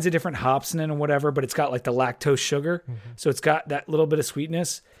all kinds of different hops in it and whatever, but it's got like the lactose sugar. Mm-hmm. So it's got that little bit of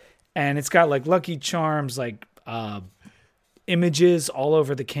sweetness, and it's got like Lucky Charms, like images all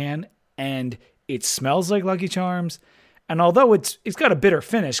over the can, and it smells like Lucky Charms. And although it's got a bitter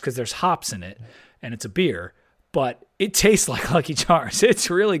finish because there's hops in it and it's a beer, but it tastes like Lucky Charms. It's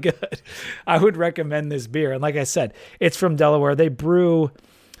really good. I would recommend this beer. And like I said, it's from Delaware. They brew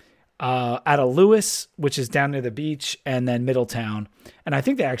out of Lewis, which is down near the beach, and then Middletown. And I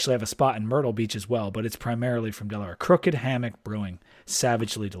think they actually have a spot in Myrtle Beach as well, but it's primarily from Delaware. Crooked Hammock Brewing.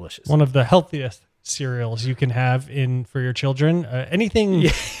 Savagely delicious. One of the healthiest cereals you can have for your children. Anything,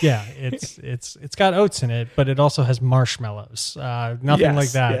 it's got oats in it, but it also has marshmallows. Nothing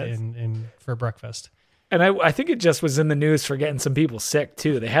like that in for breakfast. And I think it just was in the news for getting some people sick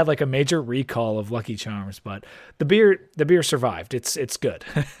too. They had like a major recall of Lucky Charms, but the beer survived. It's good.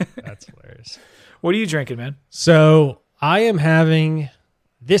 That's hilarious. What are you drinking, man? So I am having.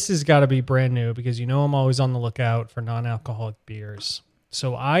 This has got to be brand new because I'm always on the lookout for non-alcoholic beers.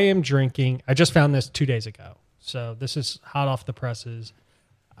 So I am drinking. I just found this 2 days ago. So this is hot off the presses.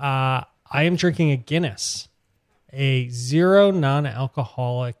 I am drinking a Guinness, a 0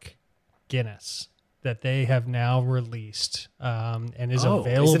 non-alcoholic Guinness that they have now released and is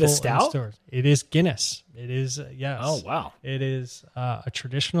available. Is it a stout? In stores. It is Guinness. It is, yes. Oh, wow. It is a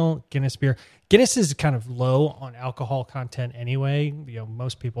traditional Guinness beer. Guinness is kind of low on alcohol content anyway.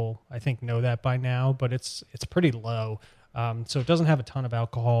 Most people, I think, know that by now, but it's pretty low. So it doesn't have a ton of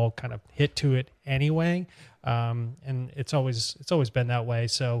alcohol kind of hit to it anyway. And it's always been that way.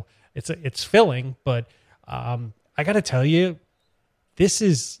 So it's filling, but I got to tell you, this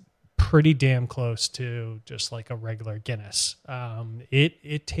is pretty damn close to just like a regular Guinness.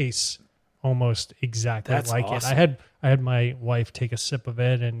 It tastes almost exactly like awesome. it. I had my wife take a sip of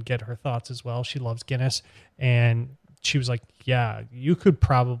it and get her thoughts as well. She loves Guinness, and she was like, yeah, you could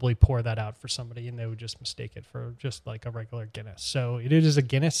probably pour that out for somebody and they would just mistake it for just like a regular Guinness. So it is a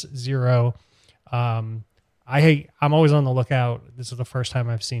Guinness 0. I'm always on the lookout. This is the first time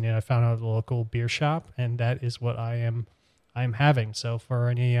I've seen it. I found it at a local beer shop, and that is what I'm having. So for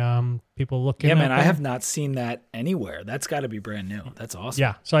any people looking, yeah, man, I have not seen that anywhere. That's got to be brand new. That's awesome.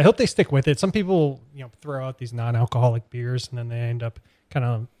 Yeah, so I hope they stick with it. Some people, throw out these non-alcoholic beers, and then they end up kind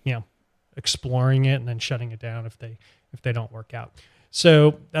of, exploring it and then shutting it down if they don't work out.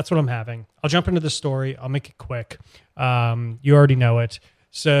 So that's what I'm having. I'll jump into the story. I'll make it quick. You already know it.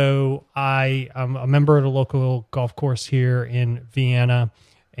 So I'm a member at a local golf course here in Vienna.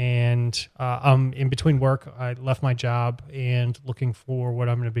 And I'm in between work. I left my job and looking for what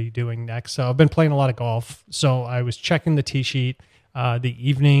I'm going to be doing next. So I've been playing a lot of golf. So I was checking the tee sheet the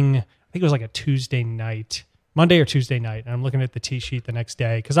evening. I think it was like a Monday or Tuesday night. And I'm looking at the tee sheet the next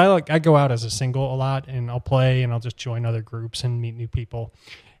day because I go out as a single a lot, and I'll play and I'll just join other groups and meet new people.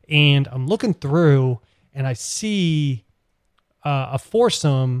 And I'm looking through and I see a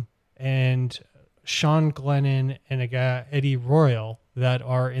foursome and Sean Glennon and a guy, Eddie Royal, that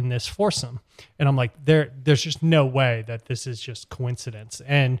are in this foursome. And I'm like, there's just no way that this is just coincidence.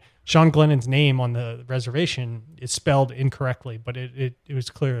 And Sean Glennon's name on the reservation is spelled incorrectly, but it was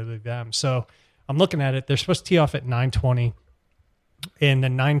clearly them. So I'm looking at it. They're supposed to tee off at 9:20, and the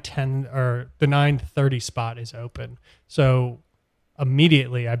 9:10 or the 9:30 spot is open. So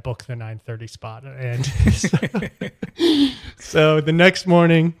immediately I book the 9:30 spot. And so the next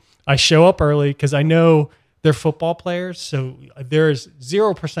morning I show up early because I know they're football players. So there's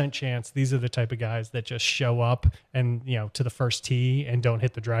 0% chance these are the type of guys that just show up and, to the first tee and don't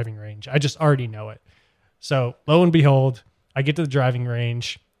hit the driving range. I just already know it. So lo and behold, I get to the driving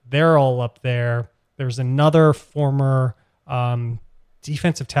range. They're all up there. There's another former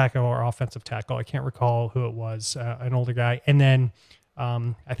defensive tackle or offensive tackle. I can't recall who it was, an older guy. And then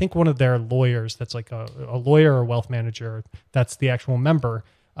I think one of their lawyers that's like a lawyer or wealth manager, that's the actual member,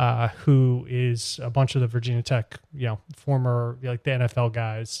 who is a bunch of the Virginia Tech, former, like the NFL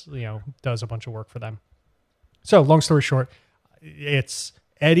guys, does a bunch of work for them. So long story short, it's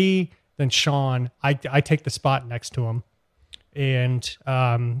Eddie, then Sean. I take the spot next to him. And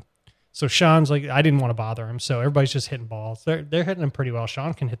so Sean's like, I didn't want to bother him. So everybody's just hitting balls. They're hitting him pretty well.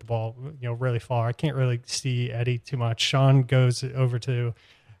 Sean can hit the ball, really far. I can't really see Eddie too much. Sean goes over to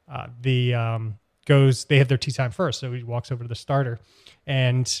the goes, they have their tea time first. So he walks over to the starter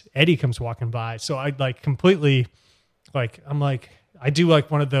and Eddie comes walking by. So I like completely I'm like, I do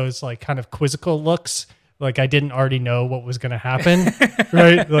like one of those like kind of quizzical looks. Like I didn't already know what was going to happen.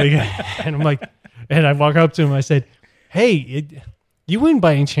 Right. Like, and I'm like, and I walk up to him. I said, hey, you wouldn't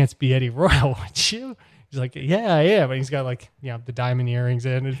by any chance be Eddie Royal, would you? He's like, yeah, I am. And he's got like, the diamond earrings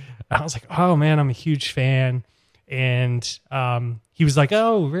in. And I was like, oh man, I'm a huge fan. And he was like,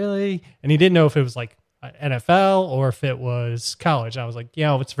 oh, really? And he didn't know if it was like NFL or if it was college. I was like,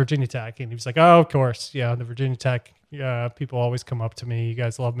 it's Virginia Tech. And he was like, oh, of course. Yeah, the Virginia Tech people always come up to me. You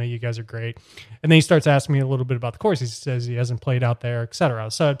guys love me. You guys are great. And then he starts asking me a little bit about the course. He says he hasn't played out there, et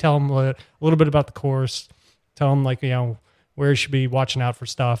cetera. So I tell him a little bit about the course, tell him like, where he should be watching out for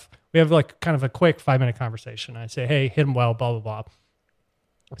stuff. We have like kind of a quick 5-minute conversation. I say, hey, hit him well, blah, blah, blah.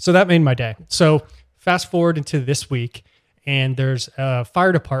 So that made my day. So fast forward into this week, and there's a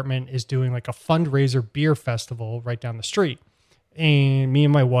fire department is doing like a fundraiser beer festival right down the street. And me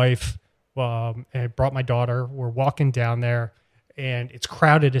and my wife, I brought my daughter. We're walking down there, and it's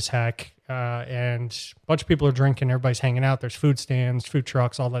crowded as heck. And a bunch of people are drinking. Everybody's hanging out. There's food stands, food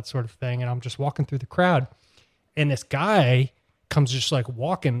trucks, all that sort of thing. And I'm just walking through the crowd, and this guy comes just like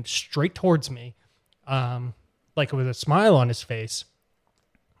walking straight towards me, like with a smile on his face.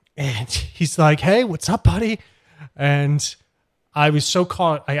 And he's like, hey, what's up, buddy? And I was so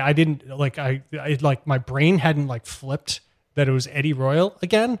caught. I didn't like, I like my brain hadn't like flipped that it was Eddie Royal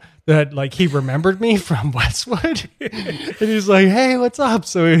again, that like he remembered me from Westwood. And he's like, hey, what's up?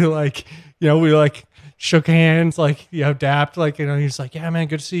 So we like, we like shook hands, like, dapped, like, he's like, yeah, man,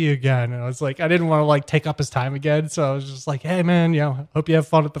 good to see you again. And I was like, I didn't want to like take up his time again. So I was just like, hey man, hope you have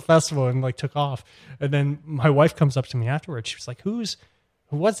fun at the festival, and like took off. And then my wife comes up to me afterwards. She was like, who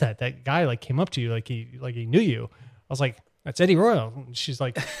was that? That guy like came up to you, like he knew you. I was like, that's Eddie Royal. And she's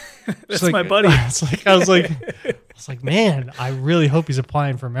like, that's my buddy. I was like, man, I really hope he's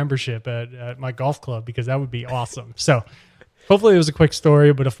applying for membership at my golf club, because that would be awesome. So hopefully it was a quick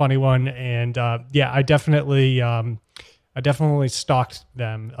story, but a funny one. And I definitely stalked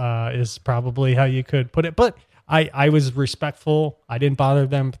them, is probably how you could put it. But I was respectful. I didn't bother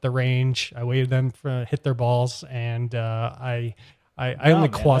them at the range. I waited them to hit their balls, and I only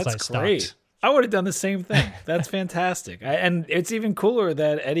quasi-stalked. I would have done the same thing. That's fantastic. And it's even cooler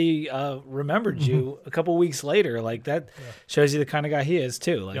that Eddie remembered you a couple weeks later. Like that shows you the kind of guy he is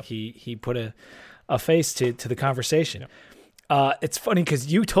too. Like he put a face to the conversation. It's funny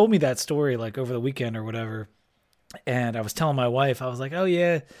because you told me that story like over the weekend or whatever. And I was telling my wife, I was like, oh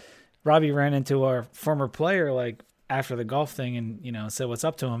yeah, Robbie ran into our former player like after the golf thing and, said what's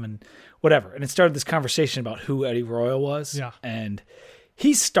up to him and whatever. And it started this conversation about who Eddie Royal was. Yeah. And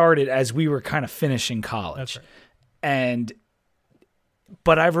he started as we were kind of finishing college. That's right.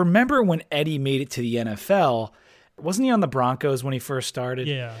 But I remember when Eddie made it to the NFL, wasn't he on the Broncos when he first started?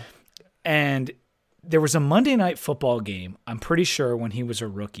 Yeah. And there was a Monday Night Football game, I'm pretty sure, when he was a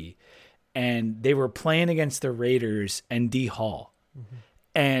rookie. And they were playing against the Raiders and D Hall. Mm-hmm.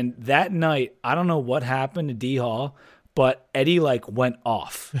 And that night, I don't know what happened to D Hall, but Eddie like went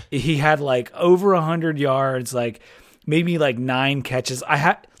off. He had like over 100 yards, like maybe like 9 catches.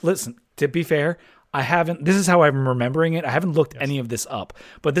 Listen, to be fair, this is how I'm remembering it. I haven't looked any of this up,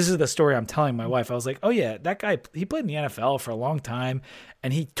 but this is the story I'm telling my wife. I was like, oh yeah, that guy, he played in the NFL for a long time,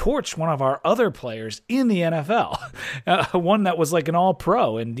 and he torched one of our other players in the NFL, one that was like an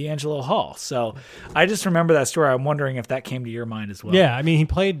all-pro in D'Angelo Hall. So I just remember that story. I'm wondering if that came to your mind as well. Yeah, I mean, he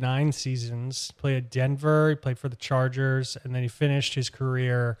played 9 seasons, played at Denver, he played for the Chargers, and then he finished his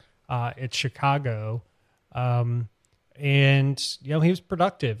career at Chicago. And he was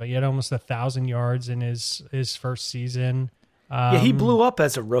productive. He had almost 1,000 yards in his first season. He blew up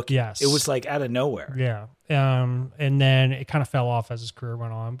as a rookie. Yes, it was like out of nowhere. Yeah, and then it kind of fell off as his career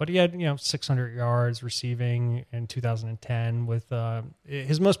went on. But he had 600 yards receiving in 2010 with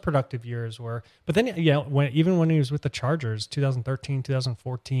his most productive years were. But then even when he was with the Chargers, 2013,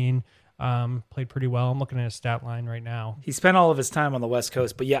 2014. Played pretty well. I'm looking at his stat line right now. He spent all of his time on the West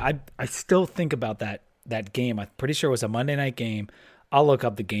Coast, but yeah, I still think about that game. I'm pretty sure it was a Monday night game. I'll look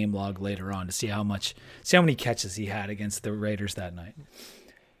up the game log later on to see how many catches he had against the Raiders that night.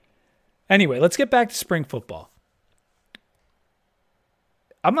 Anyway, let's get back to spring football.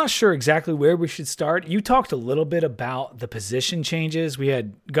 I'm not sure exactly where we should start. You talked a little bit about the position changes. We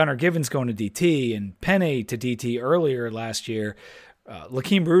had Gunnar Givens going to DT and Penny to DT earlier last year.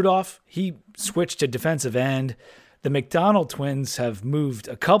 Lakeem Rudolph, he switched to defensive end. The McDonald twins have moved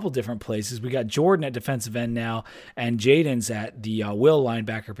a couple different places. We got Jordan at defensive end now, and Jaden's at the will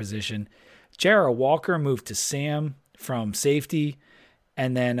linebacker position. Jarrah Walker moved to Sam from safety,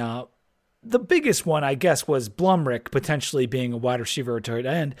 and then the biggest one, I guess, was Blumrick potentially being a wide receiver or tight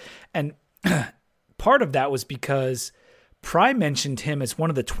end. And part of that was because Pry mentioned him as one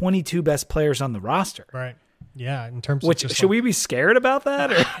of the 22 best players on the roster. Right. Yeah. In terms Which, of just should we be scared about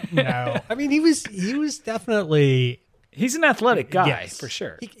that? Or? No. I mean, he was definitely. He's an athletic guy, Yes. for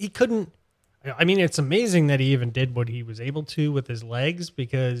sure. He couldn't. I mean, it's amazing that he even did what he was able to with his legs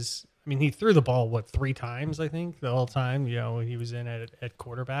because, I mean, he threw the ball, 3 times, I think, the whole time, he was in at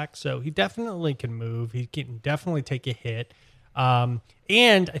quarterback. So he definitely can move. He can definitely take a hit.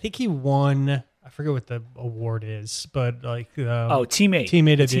 And I think he won, I forget what the award is, but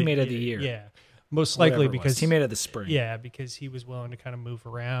teammate of the year. Yeah. Most likely because teammate of the spring. Yeah, because he was willing to kind of move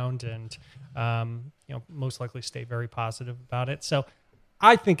around and, most likely stay very positive about it. So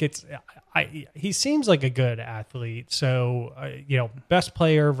I think he seems like a good athlete. So, best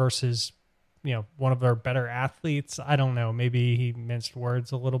player versus, one of our better athletes. I don't know. Maybe he minced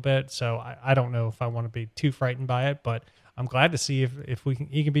words a little bit. So I don't know if I want to be too frightened by it, but I'm glad to see if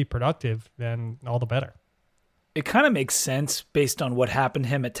he can be productive, then all the better. It kind of makes sense based on what happened to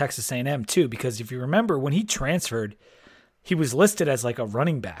him at Texas A&M too, because if you remember when he transferred, he was listed as like a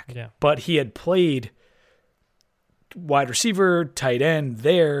running back, but he had played wide receiver, tight end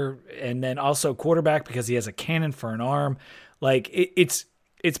there, and then also quarterback because he has a cannon for an arm. Like it's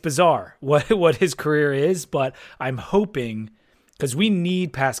bizarre what his career is, but I'm hoping, because we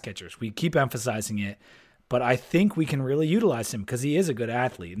need pass catchers. We keep emphasizing it, but I think we can really utilize him because he is a good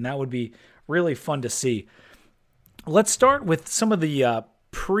athlete, and that would be really fun to see. Let's start with some of the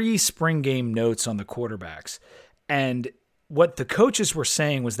pre-spring game notes on the quarterbacks. And what the coaches were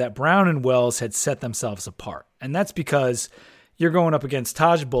saying was that Brown and Wells had set themselves apart. And that's because you're going up against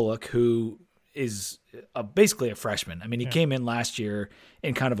Taj Bullock, who is basically a freshman. I mean, he came in last year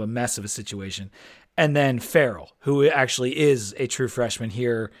in kind of a mess of a situation. And then Farrell, who actually is a true freshman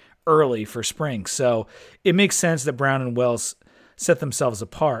here early for spring. So it makes sense that Brown and Wells set themselves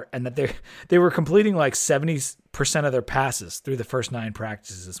apart and that they were completing like 70% of their passes through the first 9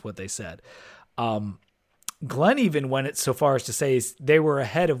 practices is what they said. Glenn even went it so far as to say they were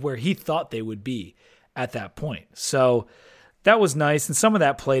ahead of where he thought they would be at that point. So that was nice. And some of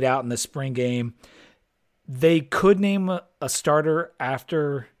that played out in the spring game. They could name a starter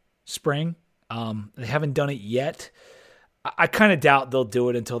after spring. They haven't done it yet. I kind of doubt they'll do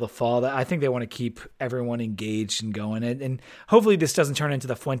it until the fall. I think they want to keep everyone engaged and going. And hopefully this doesn't turn into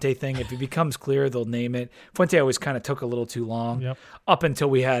the Fuente thing. If it becomes clear, they'll name it. Fuente always kind of took a little too long up until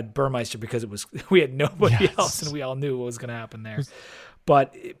we had Burmeister because we had nobody else and we all knew what was going to happen there.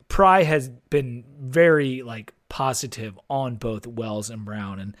 But Pry has been very positive on both Wells and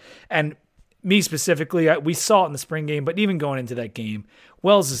Brown. And me specifically, we saw it in the spring game, but even going into that game,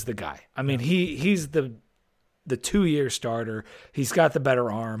 Wells is the guy. I mean, he's the 2-year starter. He's got the better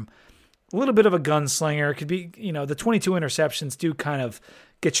arm, a little bit of a gunslinger. It could be, the 22 interceptions do kind of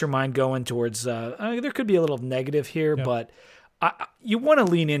get your mind going towards, there could be a little negative here, but you want to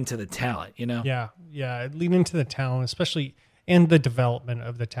lean into the talent, Yeah. Lean into the talent, especially in the development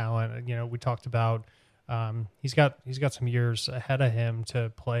of the talent. We talked about, he's got some years ahead of him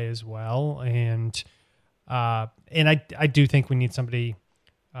to play as well. And I do think we need somebody,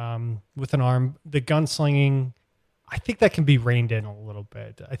 with an arm. The gunslinging, I think that can be reined in a little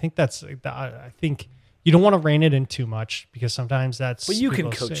bit. I think I think you don't want to rein it in too much because sometimes that's. But you can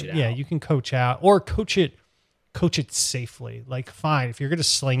coach it out. Yeah, you can coach out or coach it safely. Fine, if you're going to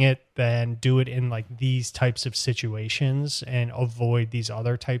sling it, then do it in these types of situations and avoid these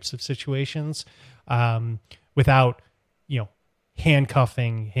other types of situations, without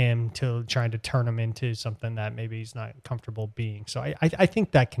handcuffing him to trying to turn him into something that maybe he's not comfortable being. So I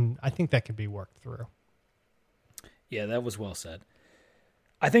think that can be worked through. Yeah, that was well said.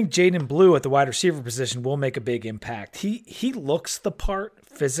 I think Jaden Blue at the wide receiver position will make a big impact. He looks the part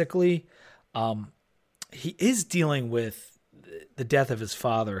physically. He is dealing with the death of his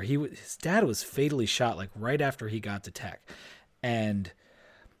father. His dad was fatally shot right after he got to Tech. And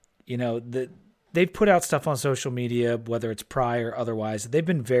they've put out stuff on social media, whether it's Pry or otherwise. They've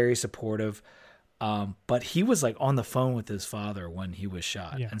been very supportive. But he was on the phone with his father when he was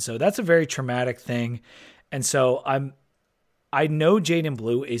shot. Yeah. And so that's a very traumatic thing. And so I know Jaden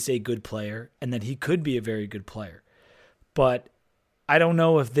Blue is a good player and that he could be a very good player. But I don't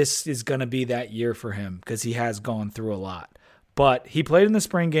know if this is going to be that year for him because he has gone through a lot. But he played in the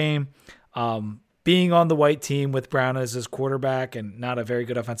spring game. Being on the white team with Brown as his quarterback and not a very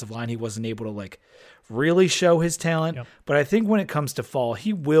good offensive line, he wasn't able to really show his talent. Yep. But I think when it comes to fall,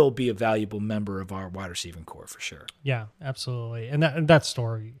 he will be a valuable member of our wide receiving core for sure. Yeah, absolutely. And that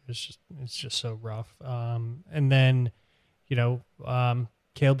story is just so rough. And then,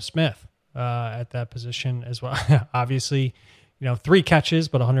 Caleb Smith, at that position as well. Obviously, 3 catches,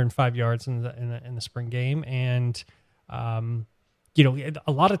 but 105 yards in the spring game. And,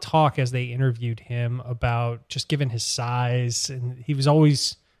 a lot of talk as they interviewed him about just given his size, and he was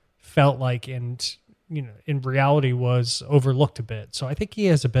always felt like, and, in reality was overlooked a bit. So I think he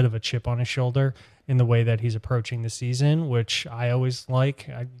has a bit of a chip on his shoulder in the way that he's approaching the season, which I always like.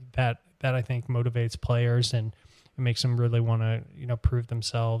 That I think motivates players and it makes them really want to, prove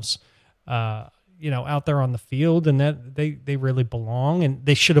themselves, out there on the field, and that they really belong, and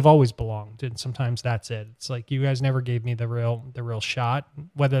they should have always belonged. And sometimes that's it. It's like, you guys never gave me the real shot,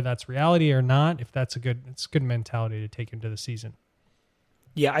 whether that's reality or not. If it's a good mentality to take into the season.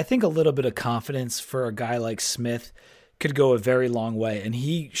 Yeah, I think a little bit of confidence for a guy like Smith could go a very long way, and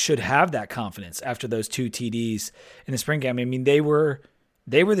he should have that confidence after those 2 TDs in the spring game. I mean, they were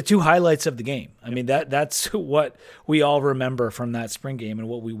the 2 highlights of the game. I mean, that's what we all remember from that spring game and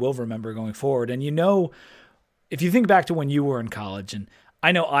what we will remember going forward. And if you think back to when you were in college, and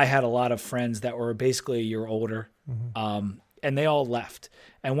I know I had a lot of friends that were basically a year older, and they all left.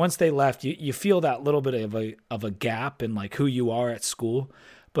 And once they left, you feel that little bit of a gap in like who you are at school.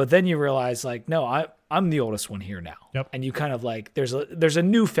 But then you realize, like, no, I'm the oldest one here now. Yep. And you kind of like, there's a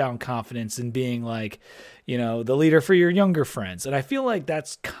newfound confidence in being like, the leader for your younger friends. And I feel like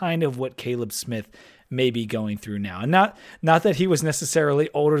that's kind of what Caleb Smith may be going through now. And not that he was necessarily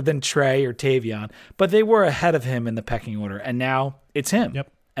older than Trey or Tavion, but they were ahead of him in the pecking order. And now it's him.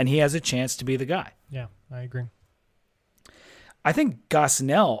 Yep. And he has a chance to be the guy. Yeah, I agree. I think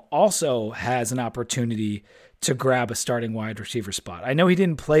Gosnell also has an opportunity to grab a starting wide receiver spot. I know he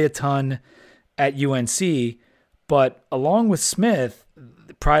didn't play a ton at UNC, but along with Smith,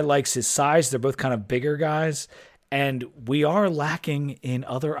 probably likes his size. They're both kind of bigger guys, and we are lacking in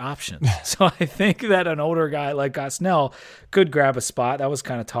other options. So I think that an older guy like Gosnell could grab a spot. That was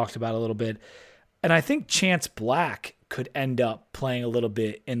kind of talked about a little bit. And I think Chance Black could end up playing a little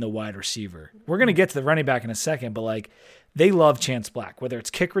bit in the wide receiver. We're going to get to the running back in a second, but like, they love Chance Black, whether it's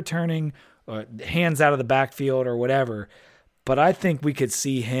kick returning or hands out of the backfield or whatever. But I think we could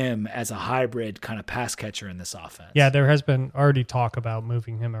see him as a hybrid kind of pass catcher in this offense. Yeah, there has been already talk about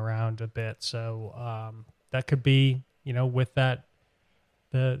moving him around a bit. So that could be, with that,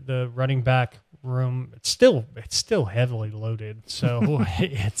 the running back room, it's still heavily loaded. So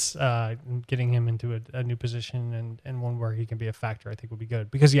it's getting him into a new position and one where he can be a factor, I think would be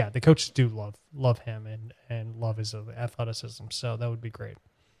good. Because the coaches do love him and love his athleticism. So that would be great.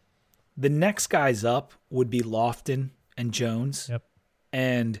 The next guys up would be Lofton and Jones. Yep.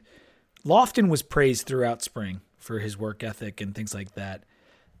 And Lofton was praised throughout spring for his work ethic and things like that.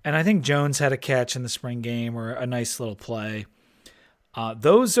 And I think Jones had a catch in the spring game or a nice little play.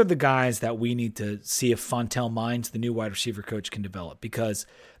 Those are the guys that we need to see if Fontel Mines, the new wide receiver coach, can develop, because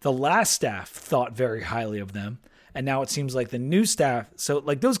the last staff thought very highly of them. And now it seems like the new staff, so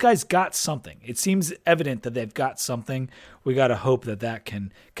like those guys got something. It seems evident that they've got something. We got to hope that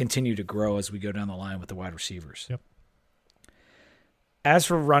can continue to grow as we go down the line with the wide receivers. Yep. As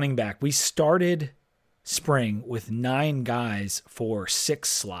for running back, we started spring with 9 guys for 6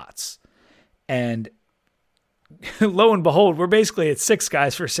 slots. And lo and behold, we're basically at 6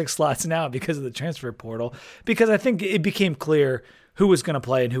 guys for 6 slots now because of the transfer portal, because I think it became clear who was going to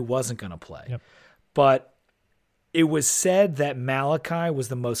play and who wasn't going to play. Yep. But it was said that Malachi was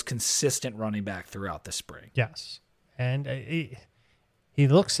the most consistent running back throughout the spring. Yes. And he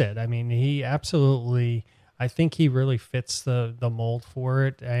looks it. I mean, he absolutely, I think he really fits the mold for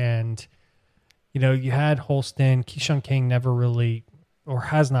it. And, you had Holston, Keyshawn King never really, or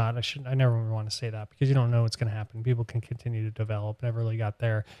has not, I never want to say that because you don't know what's going to happen. People can continue to develop. Never really got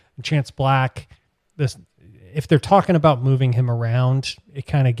there. And Chance Black, if they're talking about moving him around, it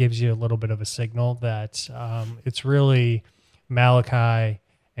kind of gives you a little bit of a signal that it's really Malachi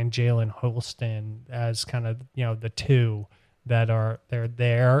and Jalen Holston as kind of, the 2 that they're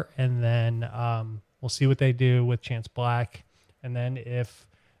there. And then we'll see what they do with Chance Black. And then if,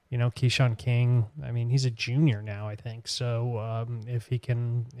 Keyshawn King, I mean, he's a junior now, I think. So if he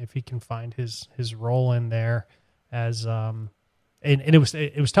can find his role in there as and it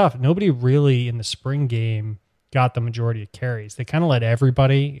was tough. Nobody really in the spring game got the majority of carries. They kind of let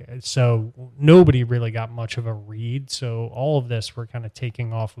everybody, so nobody really got much of a read. So all of this we're kind of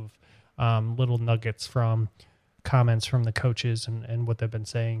taking off of little nuggets from comments from the coaches and what they've been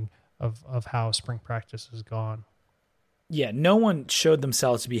saying of how spring practice has gone. Yeah, no one showed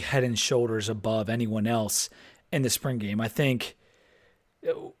themselves to be head and shoulders above anyone else in the spring game. I think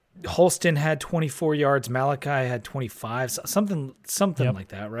Holston had 24 yards, Malachi had 25, something Yep. like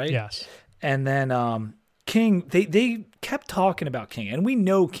that, right? Yes. And then King, they kept talking about King, and we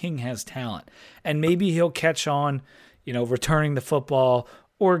know King has talent, and maybe he'll catch on, returning the football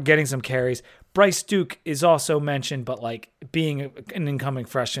or getting some carries. Bryce Duke is also mentioned, but like being an incoming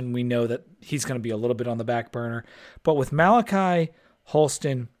freshman, we know that he's going to be a little bit on the back burner. But with Malachi,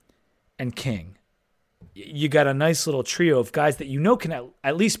 Holston, and King, you got a nice little trio of guys that can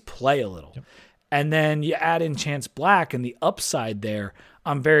at least play a little. Yep. And then you add in Chance Black, and the upside there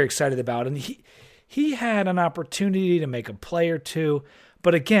I'm very excited about. And he had an opportunity to make a play or two.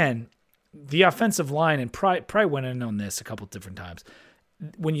 But again, the offensive line, and probably went in on this a couple different times,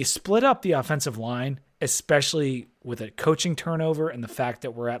 when you split up the offensive line, especially with a coaching turnover and the fact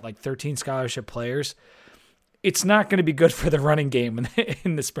that we're at like 13 scholarship players, it's not going to be good for the running game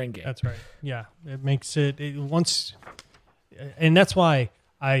in the spring game. That's right. Yeah, it makes it once, and that's why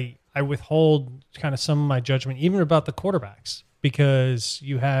I withhold kind of some of my judgment even about the quarterbacks, because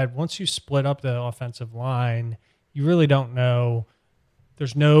once you split up the offensive line, you really don't know.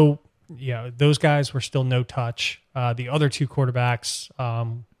 There's no. Yeah, those guys were still no touch. The other two quarterbacks,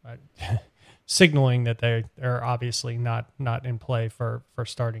 signaling that they are obviously not in play for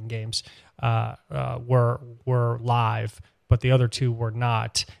starting games, were live, but the other two were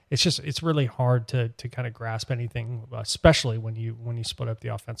not. It's really hard to kind of grasp anything, especially when you split up the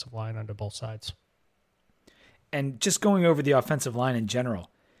offensive line onto both sides. And just going over the offensive line in general,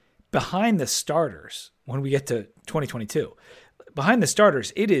 behind the starters, when we get to 2022. Behind the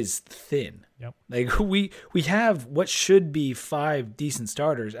starters, it is thin. Yep. Like we have what should be 5 decent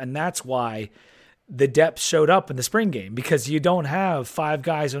starters, and that's why the depth showed up in the spring game, because you don't have 5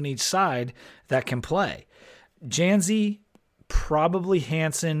 guys on each side that can play. Janzi, probably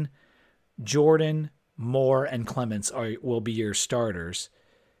Hansen, Jordan, Moore, and Clements will be your starters.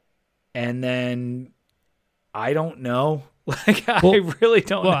 And then I don't know. I really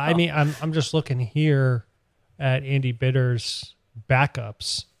don't know. Well, I mean, I'm just looking here at Andy Bitter's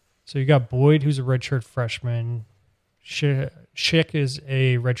backups. So you got Boyd, who's a redshirt freshman. Schick is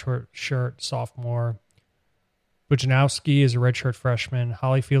a redshirt sophomore. Bujanowski is a redshirt freshman.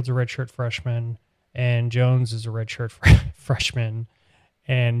 Hollyfield's a redshirt freshman. And Jones is a redshirt freshman.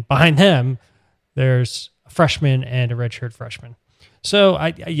 And behind them, there's a freshman and a redshirt freshman. So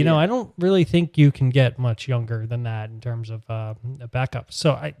I don't really think you can get much younger than that in terms of a backup.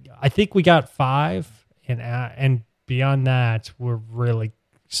 So I think we got 5. And beyond that, we're really,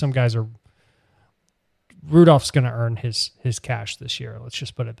 some guys are, Rudolph's going to earn his cash this year. Let's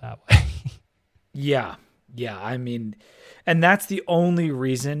just put it that way. Yeah. I mean, and that's the only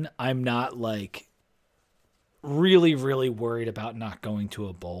reason I'm not like really, really worried about not going to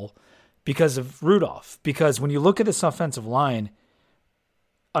a bowl, because of Rudolph. Because when you look at this offensive line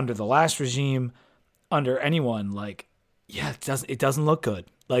under the last regime, under anyone, like, yeah, it doesn't look good.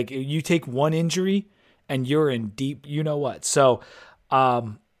 Like, you take one injury and you're in deep, what. So,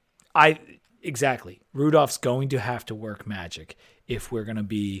 exactly. Rudolph's going to have to work magic if we're going to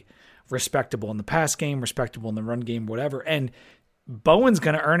be respectable in the pass game, respectable in the run game, whatever. And Bowen's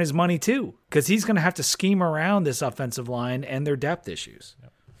going to earn his money too, because he's going to have to scheme around this offensive line and their depth issues.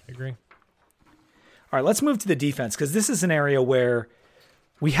 Yep, I agree. All right, let's move to the defense, because this is an area where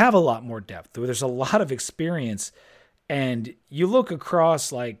we have a lot more depth, where there's a lot of experience. And you look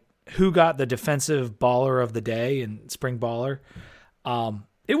across, like, who got the defensive baller of the day and spring baller.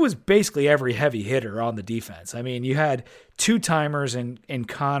 It was basically every heavy hitter on the defense. I mean, you had 2-timers in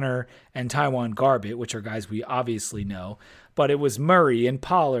Connor and Taiwan Garbett, which are guys we obviously know, but it was Murray and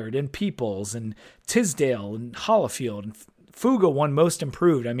Pollard and Peoples and Tisdale and Hollifield, and Fuga won most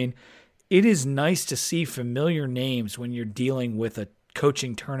improved. I mean, it is nice to see familiar names when you're dealing with a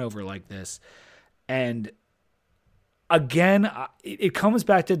coaching turnover like this. And again, it comes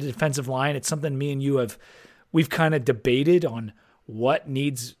back to the defensive line. It's something me and you we've kind of debated on what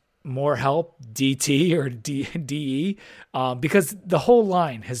needs more help, DT or DE, because the whole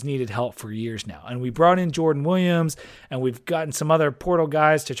line has needed help for years now. And we brought in Jordan Williams, and we've gotten some other portal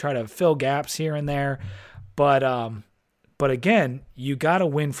guys to try to fill gaps here and there. But again, you got to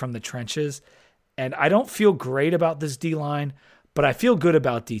win from the trenches. And I don't feel great about this D line, but I feel good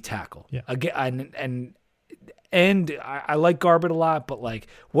about D tackle. Yeah. Again, and I like Garbett a lot, but like,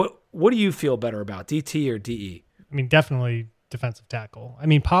 what do you feel better about, DT or DE? I mean, definitely defensive tackle. I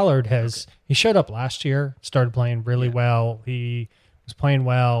mean, Pollard he showed up last year, started playing really well. He was playing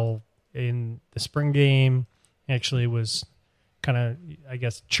well in the spring game. He actually was kind of, I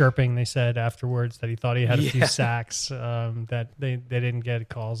guess, chirping, they said afterwards, that he thought he had a few sacks that they didn't get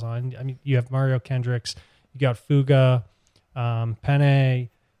calls on. I mean, you have Mario Kendricks, you got Fuga, Penne.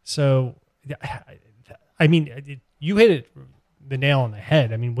 So, I mean, you hit the nail on the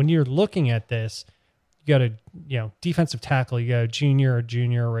head. I mean, when you're looking at this, defensive tackle, you got a junior, a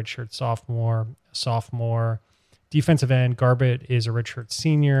redshirt sophomore, a sophomore. Defensive end, Garbett is a redshirt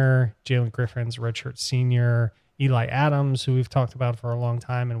senior. Jalen Griffin's a redshirt senior. Eli Adams, who we've talked about for a long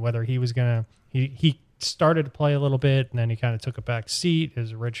time, and whether he was going to, he started to play a little bit, and then he kind of took a back seat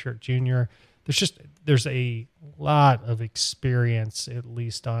as a redshirt junior. There's a lot of experience, at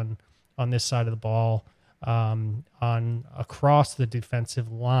least on this side of the ball, on across the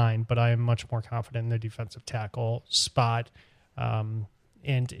defensive line, but I am much more confident in the defensive tackle spot.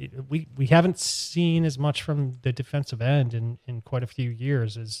 We haven't seen as much from the defensive end in quite a few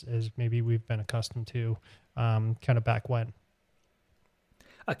years as maybe we've been accustomed to, kind of back when.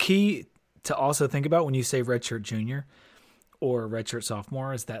 A key to also think about when you say redshirt junior or redshirt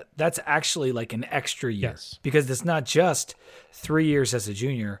sophomore is that that's actually like an extra year. Yes. Because it's not just 3 years as a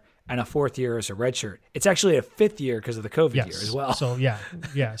junior and a fourth year as a redshirt. It's actually a fifth year because of the COVID year as well. So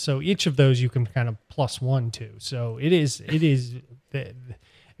yeah. So each of those you can kind of plus one to. So it is the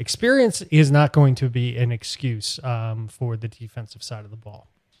experience is not going to be an excuse for the defensive side of the ball.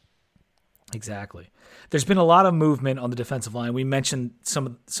 Exactly. There's been a lot of movement on the defensive line. We mentioned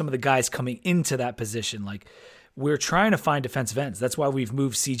some of the guys coming into that position. Like, we're trying to find defensive ends. That's why we've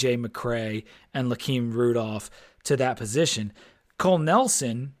moved C.J. McCray and Lakeem Rudolph to that position. Cole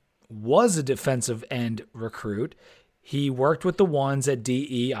Nelson was a defensive end recruit. He worked with the ones at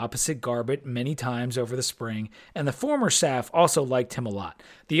DE opposite Garbett many times over the spring, and the former staff also liked him a lot.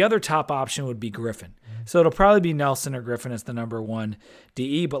 The other top option would be Griffin. So it'll probably be Nelson or Griffin as the number one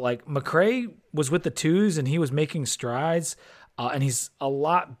DE, but like McCray was with the twos and he was making strides, and he's a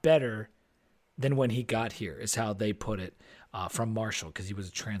lot better than when he got here, is how they put it, from Marshall, because he was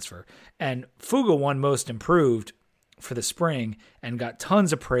a transfer. And Fuga won most improved for the spring and got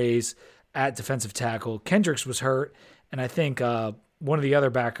tons of praise at defensive tackle. Kendricks was hurt, and I think one of the other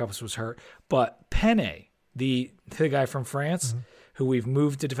backups was hurt. But Penne, the guy from France, who we've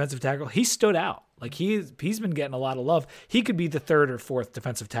moved to defensive tackle, he stood out. Like, he's been getting a lot of love. He could be the third or fourth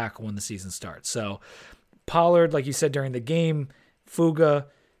defensive tackle when the season starts. So Pollard, like you said during the game, Fuga,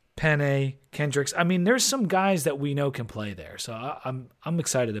 Penne, Kendricks. I mean, there's some guys that we know can play there. So I'm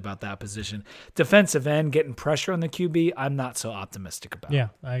excited about that position. Defensive end, getting pressure on the QB, I'm not so optimistic about. Yeah,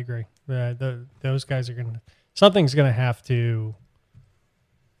 I agree. Those guys are going to – something's going to have to –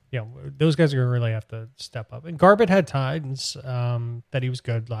 those guys are going to really have to step up. And Garbett had times that he was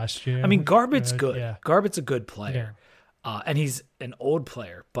good last year. I mean, Garbett's good. Yeah. Garbett's a good player. Yeah. And he's an old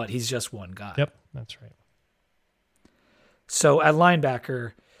player, but he's just one guy. Yep, that's right. So at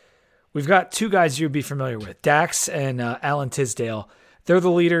linebacker – we've got two guys you'd be familiar with, Dax and Alan Tisdale. They're the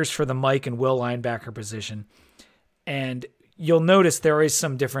leaders for the Mike and Will linebacker position. And you'll notice there is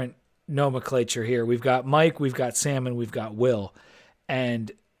some different nomenclature here. We've got Mike, we've got Sam, and we've got Will.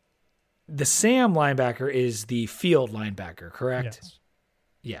 And the Sam linebacker is the field linebacker, correct? Yes.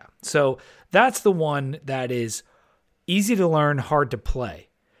 Yeah. So that's the one that is easy to learn, hard to play.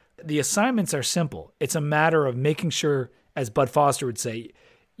 The assignments are simple. It's a matter of making sure, as Bud Foster would say,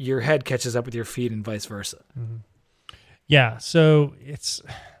 your head catches up with your feet and vice versa. Mm-hmm. Yeah. So it's,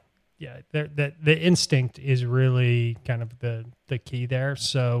 the instinct is really kind of the key there.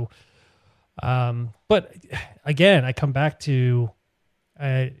 So, but again, I come back to,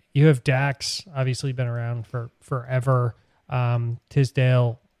 you have Dax, obviously been around for forever.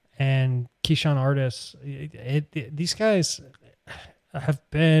 Tisdale and Keyshawn Artis. These guys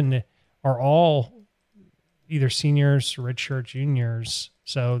are all either seniors, redshirt juniors,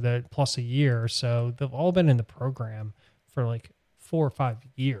 so that plus a year. So they've all been in the program for like 4 or 5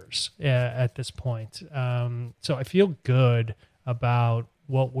 years at this point. So I feel good about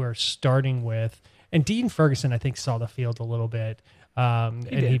what we're starting with. And Dean Ferguson, I think, saw the field a little bit,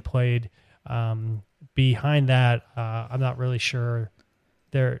 he played behind that. I'm not really sure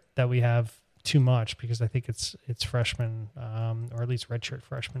that we have too much, because I think it's freshmen, or at least redshirt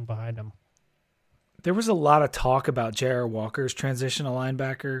freshmen behind him. There was a lot of talk about J.R. Walker's transition to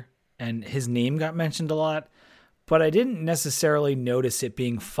linebacker, and his name got mentioned a lot, but I didn't necessarily notice it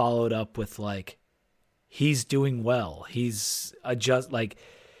being followed up with, like, he's doing well. He's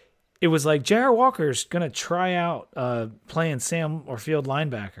it was like J.R. Walker's going to try out playing Sam or field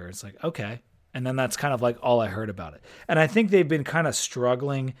linebacker. It's like, okay. And then that's kind of like all I heard about it. And I think they've been kind of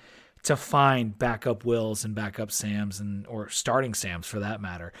struggling to find backup Wills and backup Sams, or starting Sams for that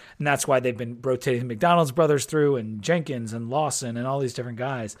matter. And that's why they've been rotating McDonald's brothers through, and Jenkins and Lawson and all these different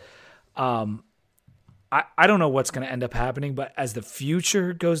guys. I don't know what's going to end up happening, but as the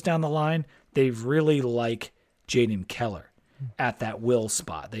future goes down the line, they really like Jaden Keller at that Will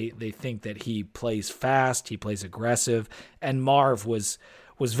spot. They think that he plays fast, he plays aggressive, and Marv was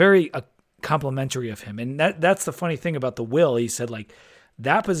very complimentary of him. And that's the funny thing about the Will. He said, like,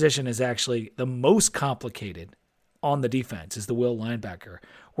 that position is actually the most complicated on the defense is the Will linebacker,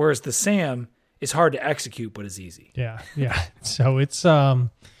 whereas the Sam is hard to execute but is easy. Yeah. So it's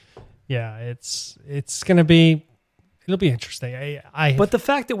it's going to be, it'll be interesting. But the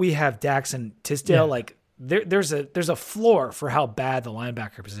fact that we have Dax and Tisdale, like there's a floor for how bad the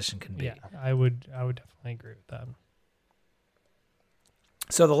linebacker position can be. Yeah, I would definitely agree with that.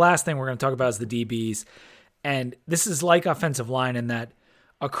 So the last thing we're going to talk about is the DBs. And this is like offensive line in that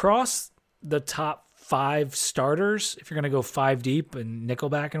across the top 5 starters, if you're going to go 5 deep and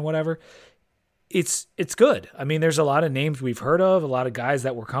nickelback and whatever, it's good. I mean, there's a lot of names we've heard of, a lot of guys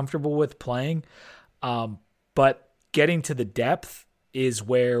that we're comfortable with playing. But getting to the depth is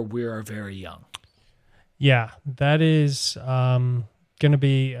where we are very young. Yeah, that is going to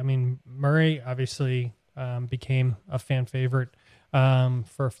be, I mean, Murray obviously became a fan favorite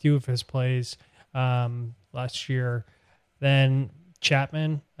for a few of his plays last year. Then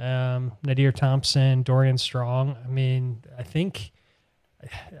Chapman, Nadir Thompson, Dorian Strong. I mean, I think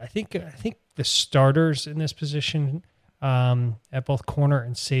the starters in this position at both corner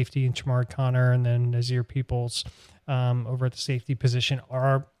and safety, and Jamar Connor, and then Nazir Peoples over at the safety position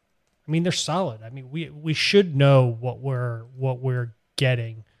are, I mean, they're solid. I mean, we should know what we're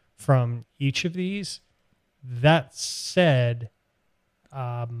getting from each of these. That said,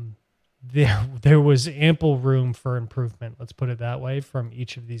 there was ample room for improvement, let's put it that way, from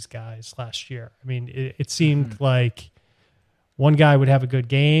each of these guys last year. I mean, it seemed like one guy would have a good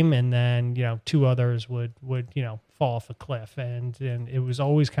game and then, 2 others would fall off a cliff. And it was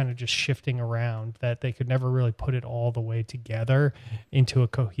always kind of just shifting around, that they could never really put it all the way together into a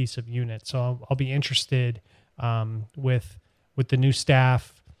cohesive unit. So I'll be interested with the new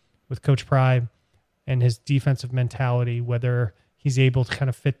staff, with Coach Pry and his defensive mentality, whether he's able to kind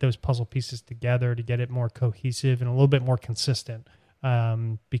of fit those puzzle pieces together to get it more cohesive and a little bit more consistent,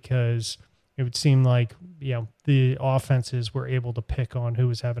 because it would seem like, the offenses were able to pick on who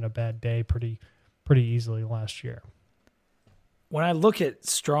was having a bad day pretty easily last year. When I look at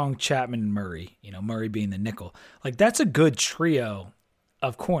Strong, Chapman, and Murray, Murray being the nickel, like that's a good trio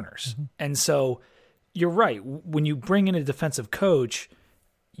of corners. Mm-hmm. And so you're right. When you bring in a defensive coach,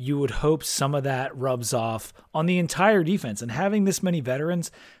 you would hope some of that rubs off on the entire defense. And having this many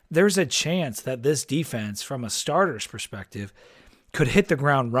veterans, there's a chance that this defense, from a starter's perspective, could hit the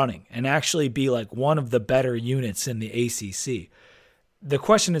ground running and actually be like one of the better units in the ACC. The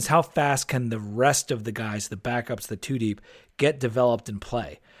question is, how fast can the rest of the guys, the backups, the 2 deep, get developed and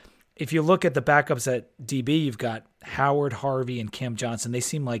play? If you look at the backups at DB, you've got Howard, Harvey, and Cam Johnson. They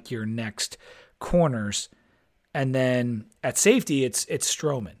seem like your next corners. And then at safety, it's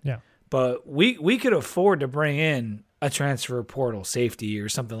Stroman. Yeah. But we could afford to bring in a transfer portal safety or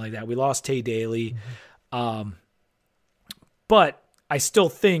something like that. We lost Tay Daly. Mm-hmm. But I still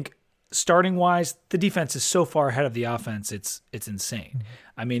think, starting wise, the defense is so far ahead of the offense. It's insane. Mm-hmm.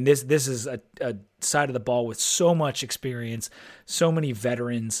 I mean, this is a side of the ball with so much experience, so many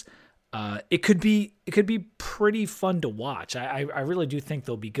veterans. It could be pretty fun to watch. I really do think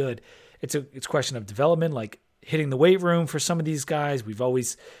they'll be good. It's a question of development, like hitting the weight room for some of these guys. We've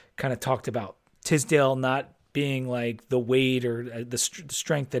always kind of talked about Tisdale not being like the weight or the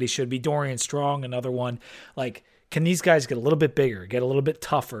strength that he should be. Dorian Strong, another one. Like, can these guys get a little bit bigger, get a little bit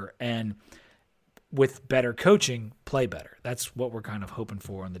tougher, and with better coaching, play better? That's what we're kind of hoping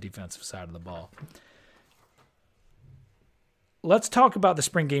for on the defensive side of the ball. Let's talk about the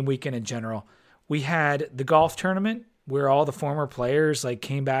spring game weekend in general. We had the golf tournament where all the former players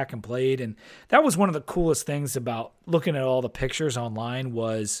came back and played, and that was one of the coolest things about looking at all the pictures online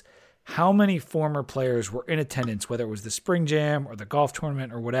was how many former players were in attendance, whether it was the spring jam or the golf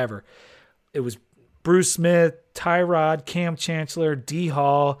tournament or whatever. It was Bruce Smith, Tyrod, Cam Chancellor, D.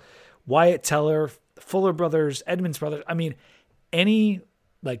 Hall, Wyatt Teller, Fuller brothers, Edmonds brothers. I mean, any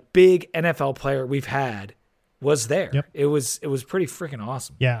big NFL player we've had was there. Yep. It was pretty freaking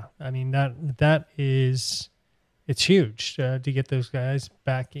awesome. Yeah, I mean that is, it's huge to get those guys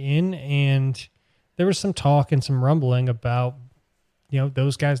back in, and there was some talk and some rumbling about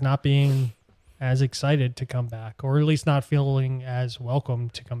those guys not being as excited to come back, or at least not feeling as welcome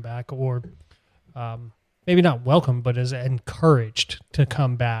to come back, or maybe not welcome, but as encouraged to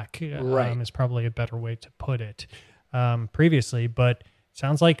come back. Right. Is probably a better way to put it. Previously, but it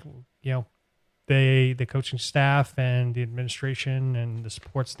sounds like the coaching staff and the administration and the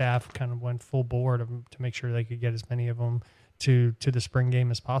support staff kind of went full board to make sure they could get as many of them to the spring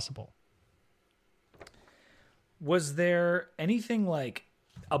game as possible. Was there anything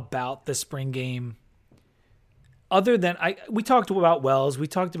about the spring game other than we talked about Wells, we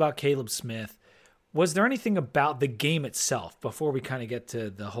talked about Caleb Smith. Was there anything about the game itself before we kind of get to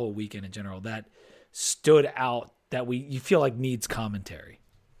the whole weekend in general that stood out that you feel like needs commentary?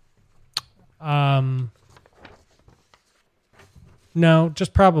 No,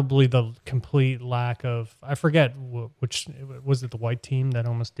 just probably the complete lack of. I forget which was it. The white team that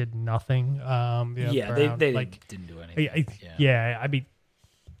almost did nothing. Yeah, they didn't do anything. I mean,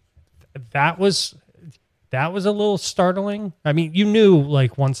 that was a little startling. I mean, you knew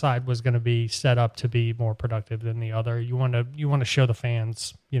like one side was going to be set up to be more productive than the other. You want to show the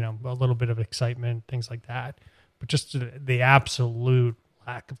fans, a little bit of excitement, things like that. But just the absolute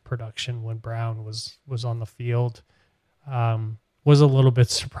lack of production when Brown was on the field was a little bit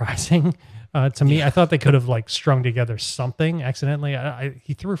surprising to me. I thought they could have like strung together something accidentally.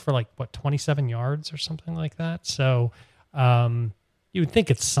 He threw for 27 yards or something like that. So you would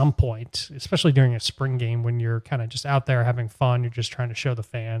think at some point, especially during a spring game when you're kind of just out there having fun, you're just trying to show the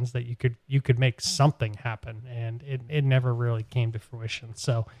fans that you could make something happen, and it never really came to fruition.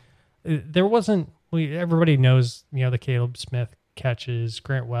 So there wasn't. Everybody knows, the Caleb Smith catches,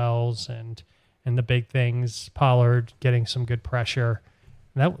 Grant Wells, and the big things, Pollard getting some good pressure.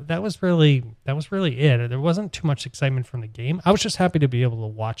 That was really it. There wasn't too much excitement from the game. I was just happy to be able to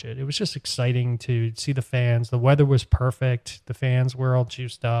watch it. It was just exciting to see the fans. The weather was perfect. The fans were all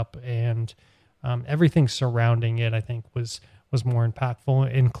juiced up, and everything surrounding it, I think, was more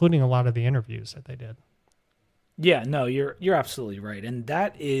impactful, including a lot of the interviews that they did. Yeah, no, you're absolutely right, and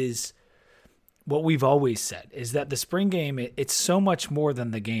that is what we've always said, is that the spring game, it's so much more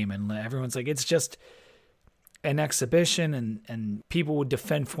than the game, and everyone's like, it's just an exhibition, and people would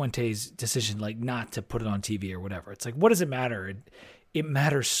defend Fuente's decision not to put it on TV or whatever. It's like, what does it matter? It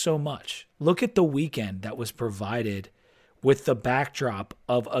matters so much. Look at the weekend that was provided with the backdrop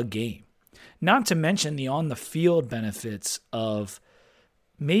of a game. Not to mention the on-the-field benefits of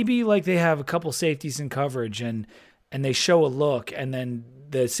maybe they have a couple safeties in coverage and they show a look, and then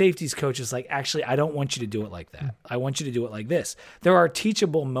the safeties coach is like, actually, I don't want you to do it like that. I want you to do it like this. There are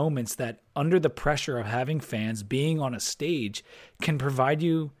teachable moments that under the pressure of having fans being on a stage can provide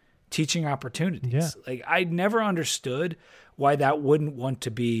you teaching opportunities. Yeah. I never understood why that wouldn't want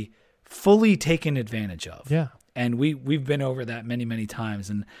to be fully taken advantage of. Yeah. And we've been over that many, many times.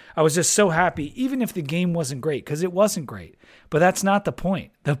 And I was just so happy, even if the game wasn't great, because it wasn't great. But that's not the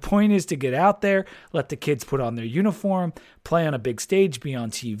point. The point is to get out there, let the kids put on their uniform, play on a big stage, be on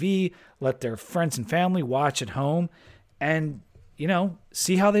TV, let their friends and family watch at home, and,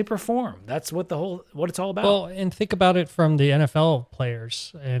 see how they perform. That's what it's all about. Well, and think about it from the NFL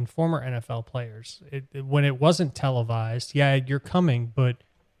players and former NFL players. When it wasn't televised, you're coming, but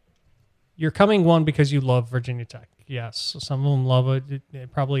you're coming, one, because you love Virginia Tech. Yes, some of them love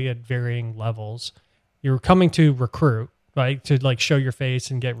it, probably at varying levels. You're coming to recruit, right? To show your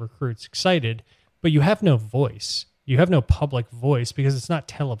face and get recruits excited, but you have no voice. You have no public voice because it's not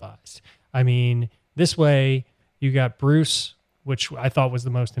televised. I mean, this way you got Bruce, which I thought was the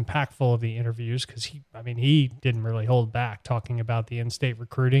most impactful of the interviews because he didn't really hold back talking about the in-state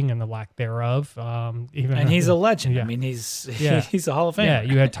recruiting and the lack thereof. He's a legend. Yeah. I mean, he's a Hall of Famer. Yeah,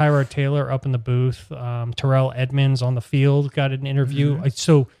 you had Tyrod Taylor up in the booth. Terrell Edmonds on the field got an interview. Mm-hmm.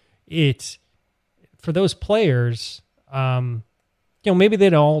 So for those players, maybe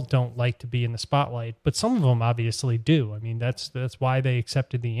they all don't like to be in the spotlight, but some of them obviously do. I mean, that's why they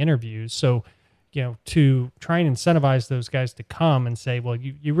accepted the interviews. So, to try and incentivize those guys to come and say, well,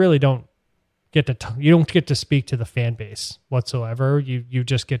 you really don't get to speak to the fan base whatsoever. You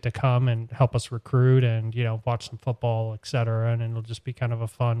just get to come and help us recruit and, watch some football, et cetera. And it'll just be kind of a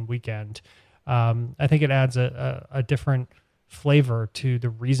fun weekend. I think it adds a different flavor to the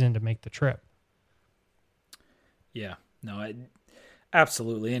reason to make the trip. Yeah, no,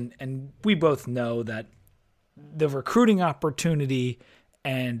 absolutely. And we both know that the recruiting opportunity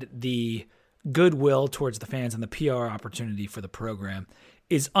and the goodwill towards the fans and the PR opportunity for the program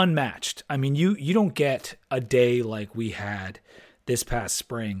is unmatched. I mean, you don't get a day like we had this past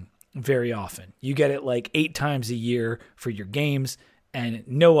spring very often. You get it 8 times a year for your games and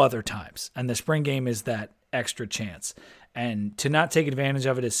no other times. And the spring game is that extra chance. And to not take advantage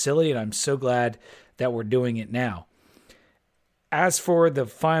of it is silly, and I'm so glad that we're doing it now. As for the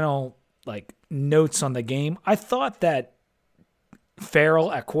final notes on the game, I thought that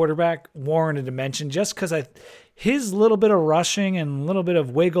Farrell at quarterback warranted a mention just because his little bit of rushing and a little bit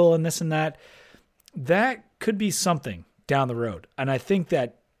of wiggle and this and that could be something down the road. And I think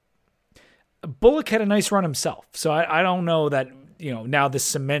that Bullock had a nice run himself. So I don't know that, now this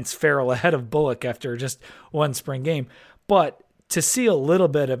cements Farrell ahead of Bullock after just one spring game. But to see a little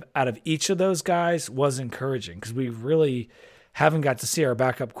bit out of each of those guys was encouraging because we really haven't got to see our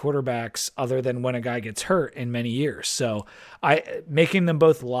backup quarterbacks other than when a guy gets hurt in many years. So making them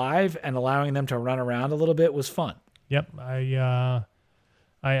both live and allowing them to run around a little bit was fun. Yep, I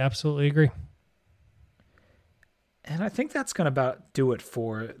absolutely agree. And I think that's going to about do it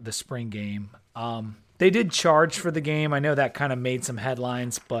for the spring game. They did charge for the game. I know that kind of made some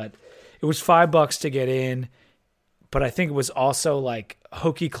headlines, but it was $5 to get in. But I think it was also like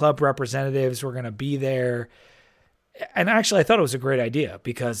Hokie Club representatives were going to be there. And actually, I thought it was a great idea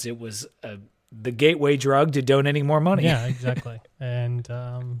because it was the gateway drug to donating more money. Yeah, exactly. And,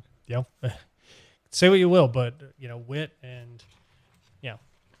 say what you will, but, Witt and,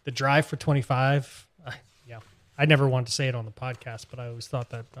 the drive for 25, I never wanted to say it on the podcast, but I always thought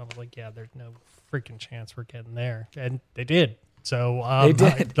that, I was like, there's no freaking chance we're getting there. And they did. So, they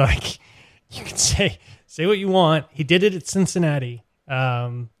did. You can say what you want. He did it at Cincinnati,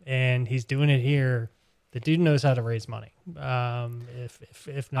 and he's doing it here. The dude knows how to raise money.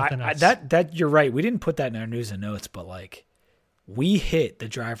 If nothing else, that you're right. We didn't put that in our news and notes, but like we hit the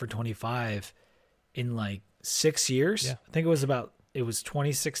drive for 25 in like 6 years. Yeah. I think it was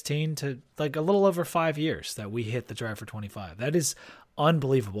 2016 to like a little over 5 years that we hit the drive for 25. That is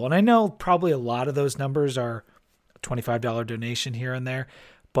unbelievable. And I know probably a lot of those numbers are a $25 donation here and there,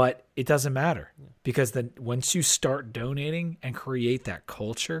 but it doesn't matter because then once you start donating and create that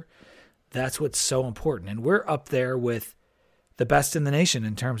culture, that's what's so important. And we're up there with the best in the nation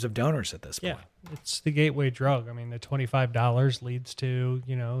in terms of donors at this point. Yeah, it's the gateway drug. I mean, the $25 leads to,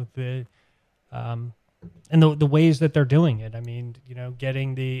 the and the ways that they're doing it. I mean,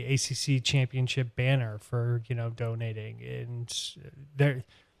 getting the ACC championship banner for, donating. And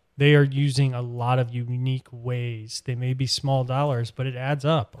they are using a lot of unique ways. They may be small dollars, but it adds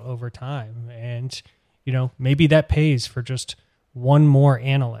up over time. And, maybe that pays for just one more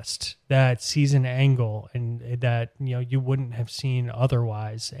analyst that sees an angle and that, you wouldn't have seen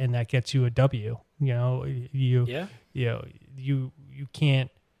otherwise. And that gets you a W. You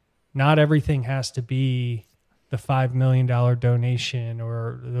can't, not everything has to be the $5 million donation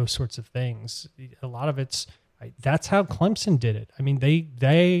or those sorts of things. A lot of that's how Clemson did it. I mean,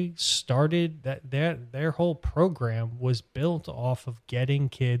 they started that their whole program was built off of getting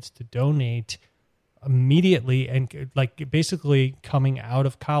kids to donate immediately and like basically coming out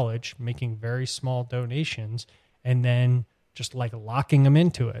of college, making very small donations, and then just like locking them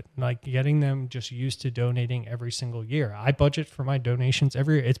into it, like getting them just used to donating every single year. I budget for my donations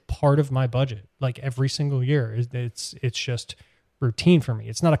every year. It's part of my budget, like every single year. It's just routine for me.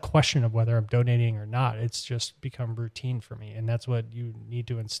 It's not a question of whether I'm donating or not. It's just become routine for me. And that's what you need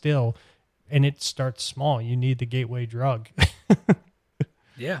to instill. And it starts small. You need the gateway drug.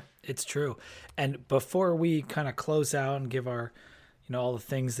 Yeah, it's true. And before we kind of close out and give our, all the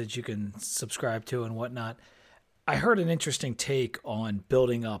things that you can subscribe to and whatnot, I heard an interesting take on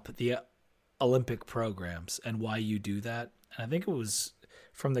building up the Olympic programs and why you do that. And I think it was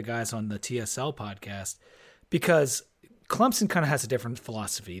from the guys on the TSL podcast, because Clemson kind of has a different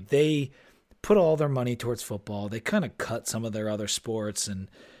philosophy. They put all their money towards football. They kind of cut some of their other sports, and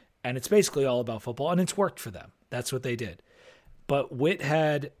it's basically all about football, and it's worked for them. That's what they did. But Witt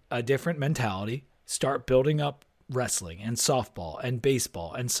had a different mentality, start building up wrestling and softball and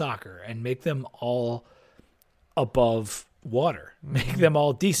baseball and soccer and make them all above water, make them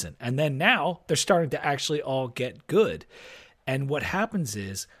all decent. And then now they're starting to actually all get good. And what happens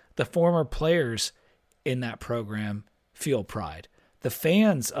is the former players in that program feel pride. The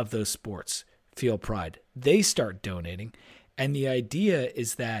fans of those sports feel pride. They start donating. And the idea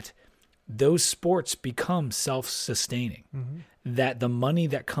is that those sports become self-sustaining, that the money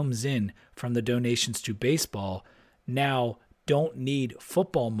that comes in from the donations to baseball now don't need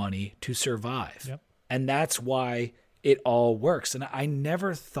football money to survive. Yep. And that's why it all works. And I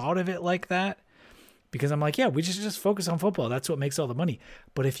never thought of it like that because I'm like, yeah, we just focus on football. That's what makes all the money.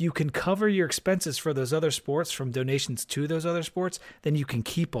 But if you can cover your expenses for those other sports from donations to those other sports, then you can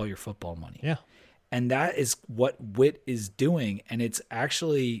keep all your football money. Yeah. And that is what Witt is doing. And it's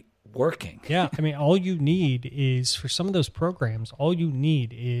actually working. Yeah. I mean, all you need is, for some of those programs, all you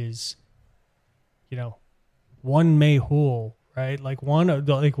need is, one Mayhul, right? Like one of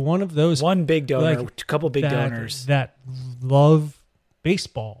those, one big donor, like, a couple big donors that love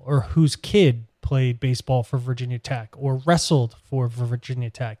baseball or whose kid played baseball for Virginia Tech or wrestled for Virginia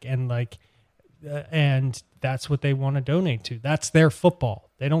Tech. And and that's what they want to donate to. That's their football.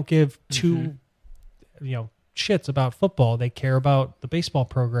 They don't give two, shits about football. They care about the baseball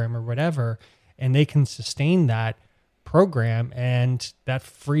program or whatever, and they can sustain that program, and that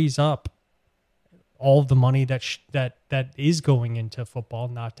frees up all the money that is going into football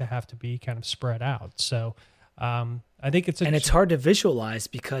not to have to be kind of spread out. So I think it's hard to visualize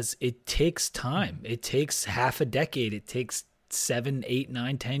because it takes time. It takes half a decade. It takes 7, 8,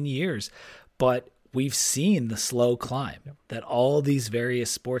 9, 10 years. But we've seen the slow climb that all these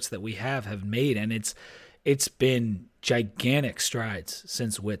various sports that we have made, and it's been gigantic strides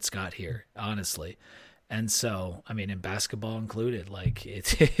since Witz got here, honestly. And so, I mean, in basketball included, like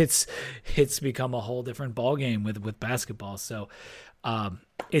it's become a whole different ballgame with basketball. So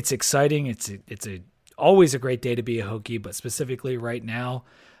it's exciting. It's always a great day to be a Hokie, but specifically right now,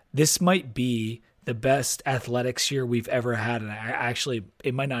 this might be the best athletics year we've ever had. And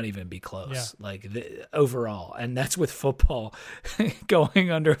it might not even be close, overall. And that's with football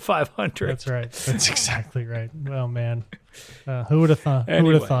going under 500. That's right. That's exactly right. Well, man, who would have thought? Anyway. Who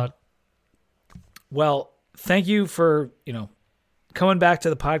would have thought? Well, thank you for, coming back to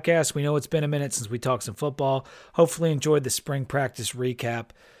the podcast. We know it's been a minute since we talked some football. Hopefully enjoyed the spring practice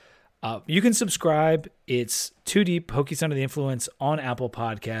recap. You can subscribe. It's Too Deep Hokies Under the Influence on Apple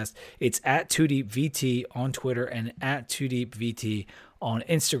Podcast. It's at Too Deep VT on Twitter and at Too Deep VT on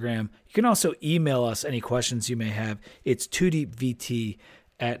Instagram. You can also email us any questions you may have. It's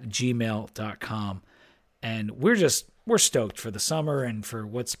toodeepvt@gmail.com. And we're stoked for the summer and for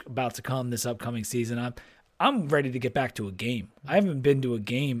what's about to come this upcoming season. I'm ready to get back to a game. I haven't been to a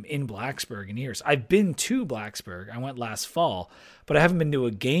game in Blacksburg in years. I've been to Blacksburg. I went last fall, but I haven't been to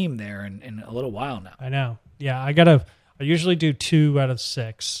a game there in a little while now. I know. Yeah, I usually do 2 out of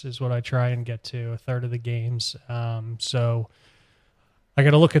 6 is what I try and get to, a third of the games. So I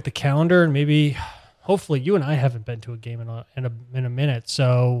got to look at the calendar and maybe, hopefully, you and I haven't been to a game in a minute.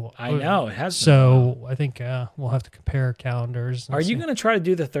 So I know it has. So I think we'll have to compare calendars. Are you going to try to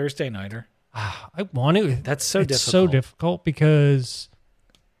do the Thursday nighter? I want to. That's so difficult. It's so difficult because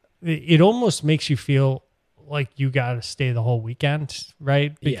it almost makes you feel like you got to stay the whole weekend,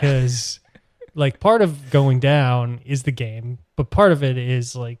 right? Because like part of going down is the game, but part of it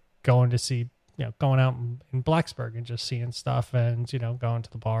is like going to see, going out in Blacksburg and just seeing stuff and, going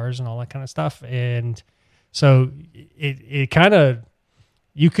to the bars and all that kind of stuff. And so it kind of,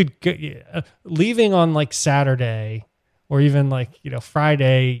 you could leaving on like Saturday or even like,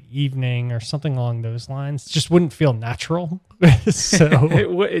 Friday evening or something along those lines just wouldn't feel natural. So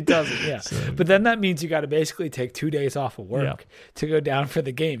it doesn't, yeah. So, but then that means you got to basically take 2 days off of work to go down for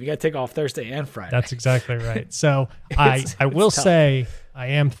the game. You got to take off Thursday and Friday. That's exactly right. So I will say I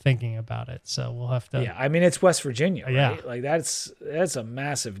am thinking about it. So we'll have to. Yeah, I mean it's West Virginia, right? Yeah. Like that's a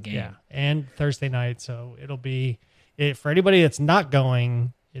massive game. Yeah, and Thursday night, so it'll be for anybody that's not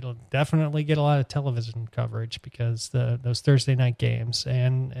going. It'll definitely get a lot of television coverage because those Thursday night games,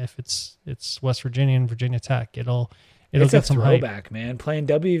 and if it's West Virginia and Virginia Tech, it'll it's get a some throwback, hype. Man. Playing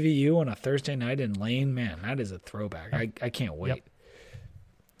WVU on a Thursday night in Lane, man, that is a throwback. Yep. I can't wait. Yep.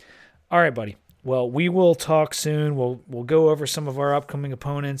 All right, buddy. Well, we will talk soon. We'll go over some of our upcoming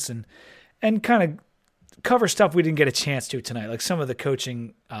opponents and kind of cover stuff we didn't get a chance to tonight, like some of the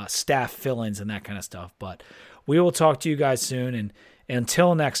coaching staff fill-ins and that kind of stuff. But we will talk to you guys soon, and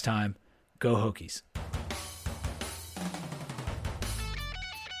until next time, go Hokies.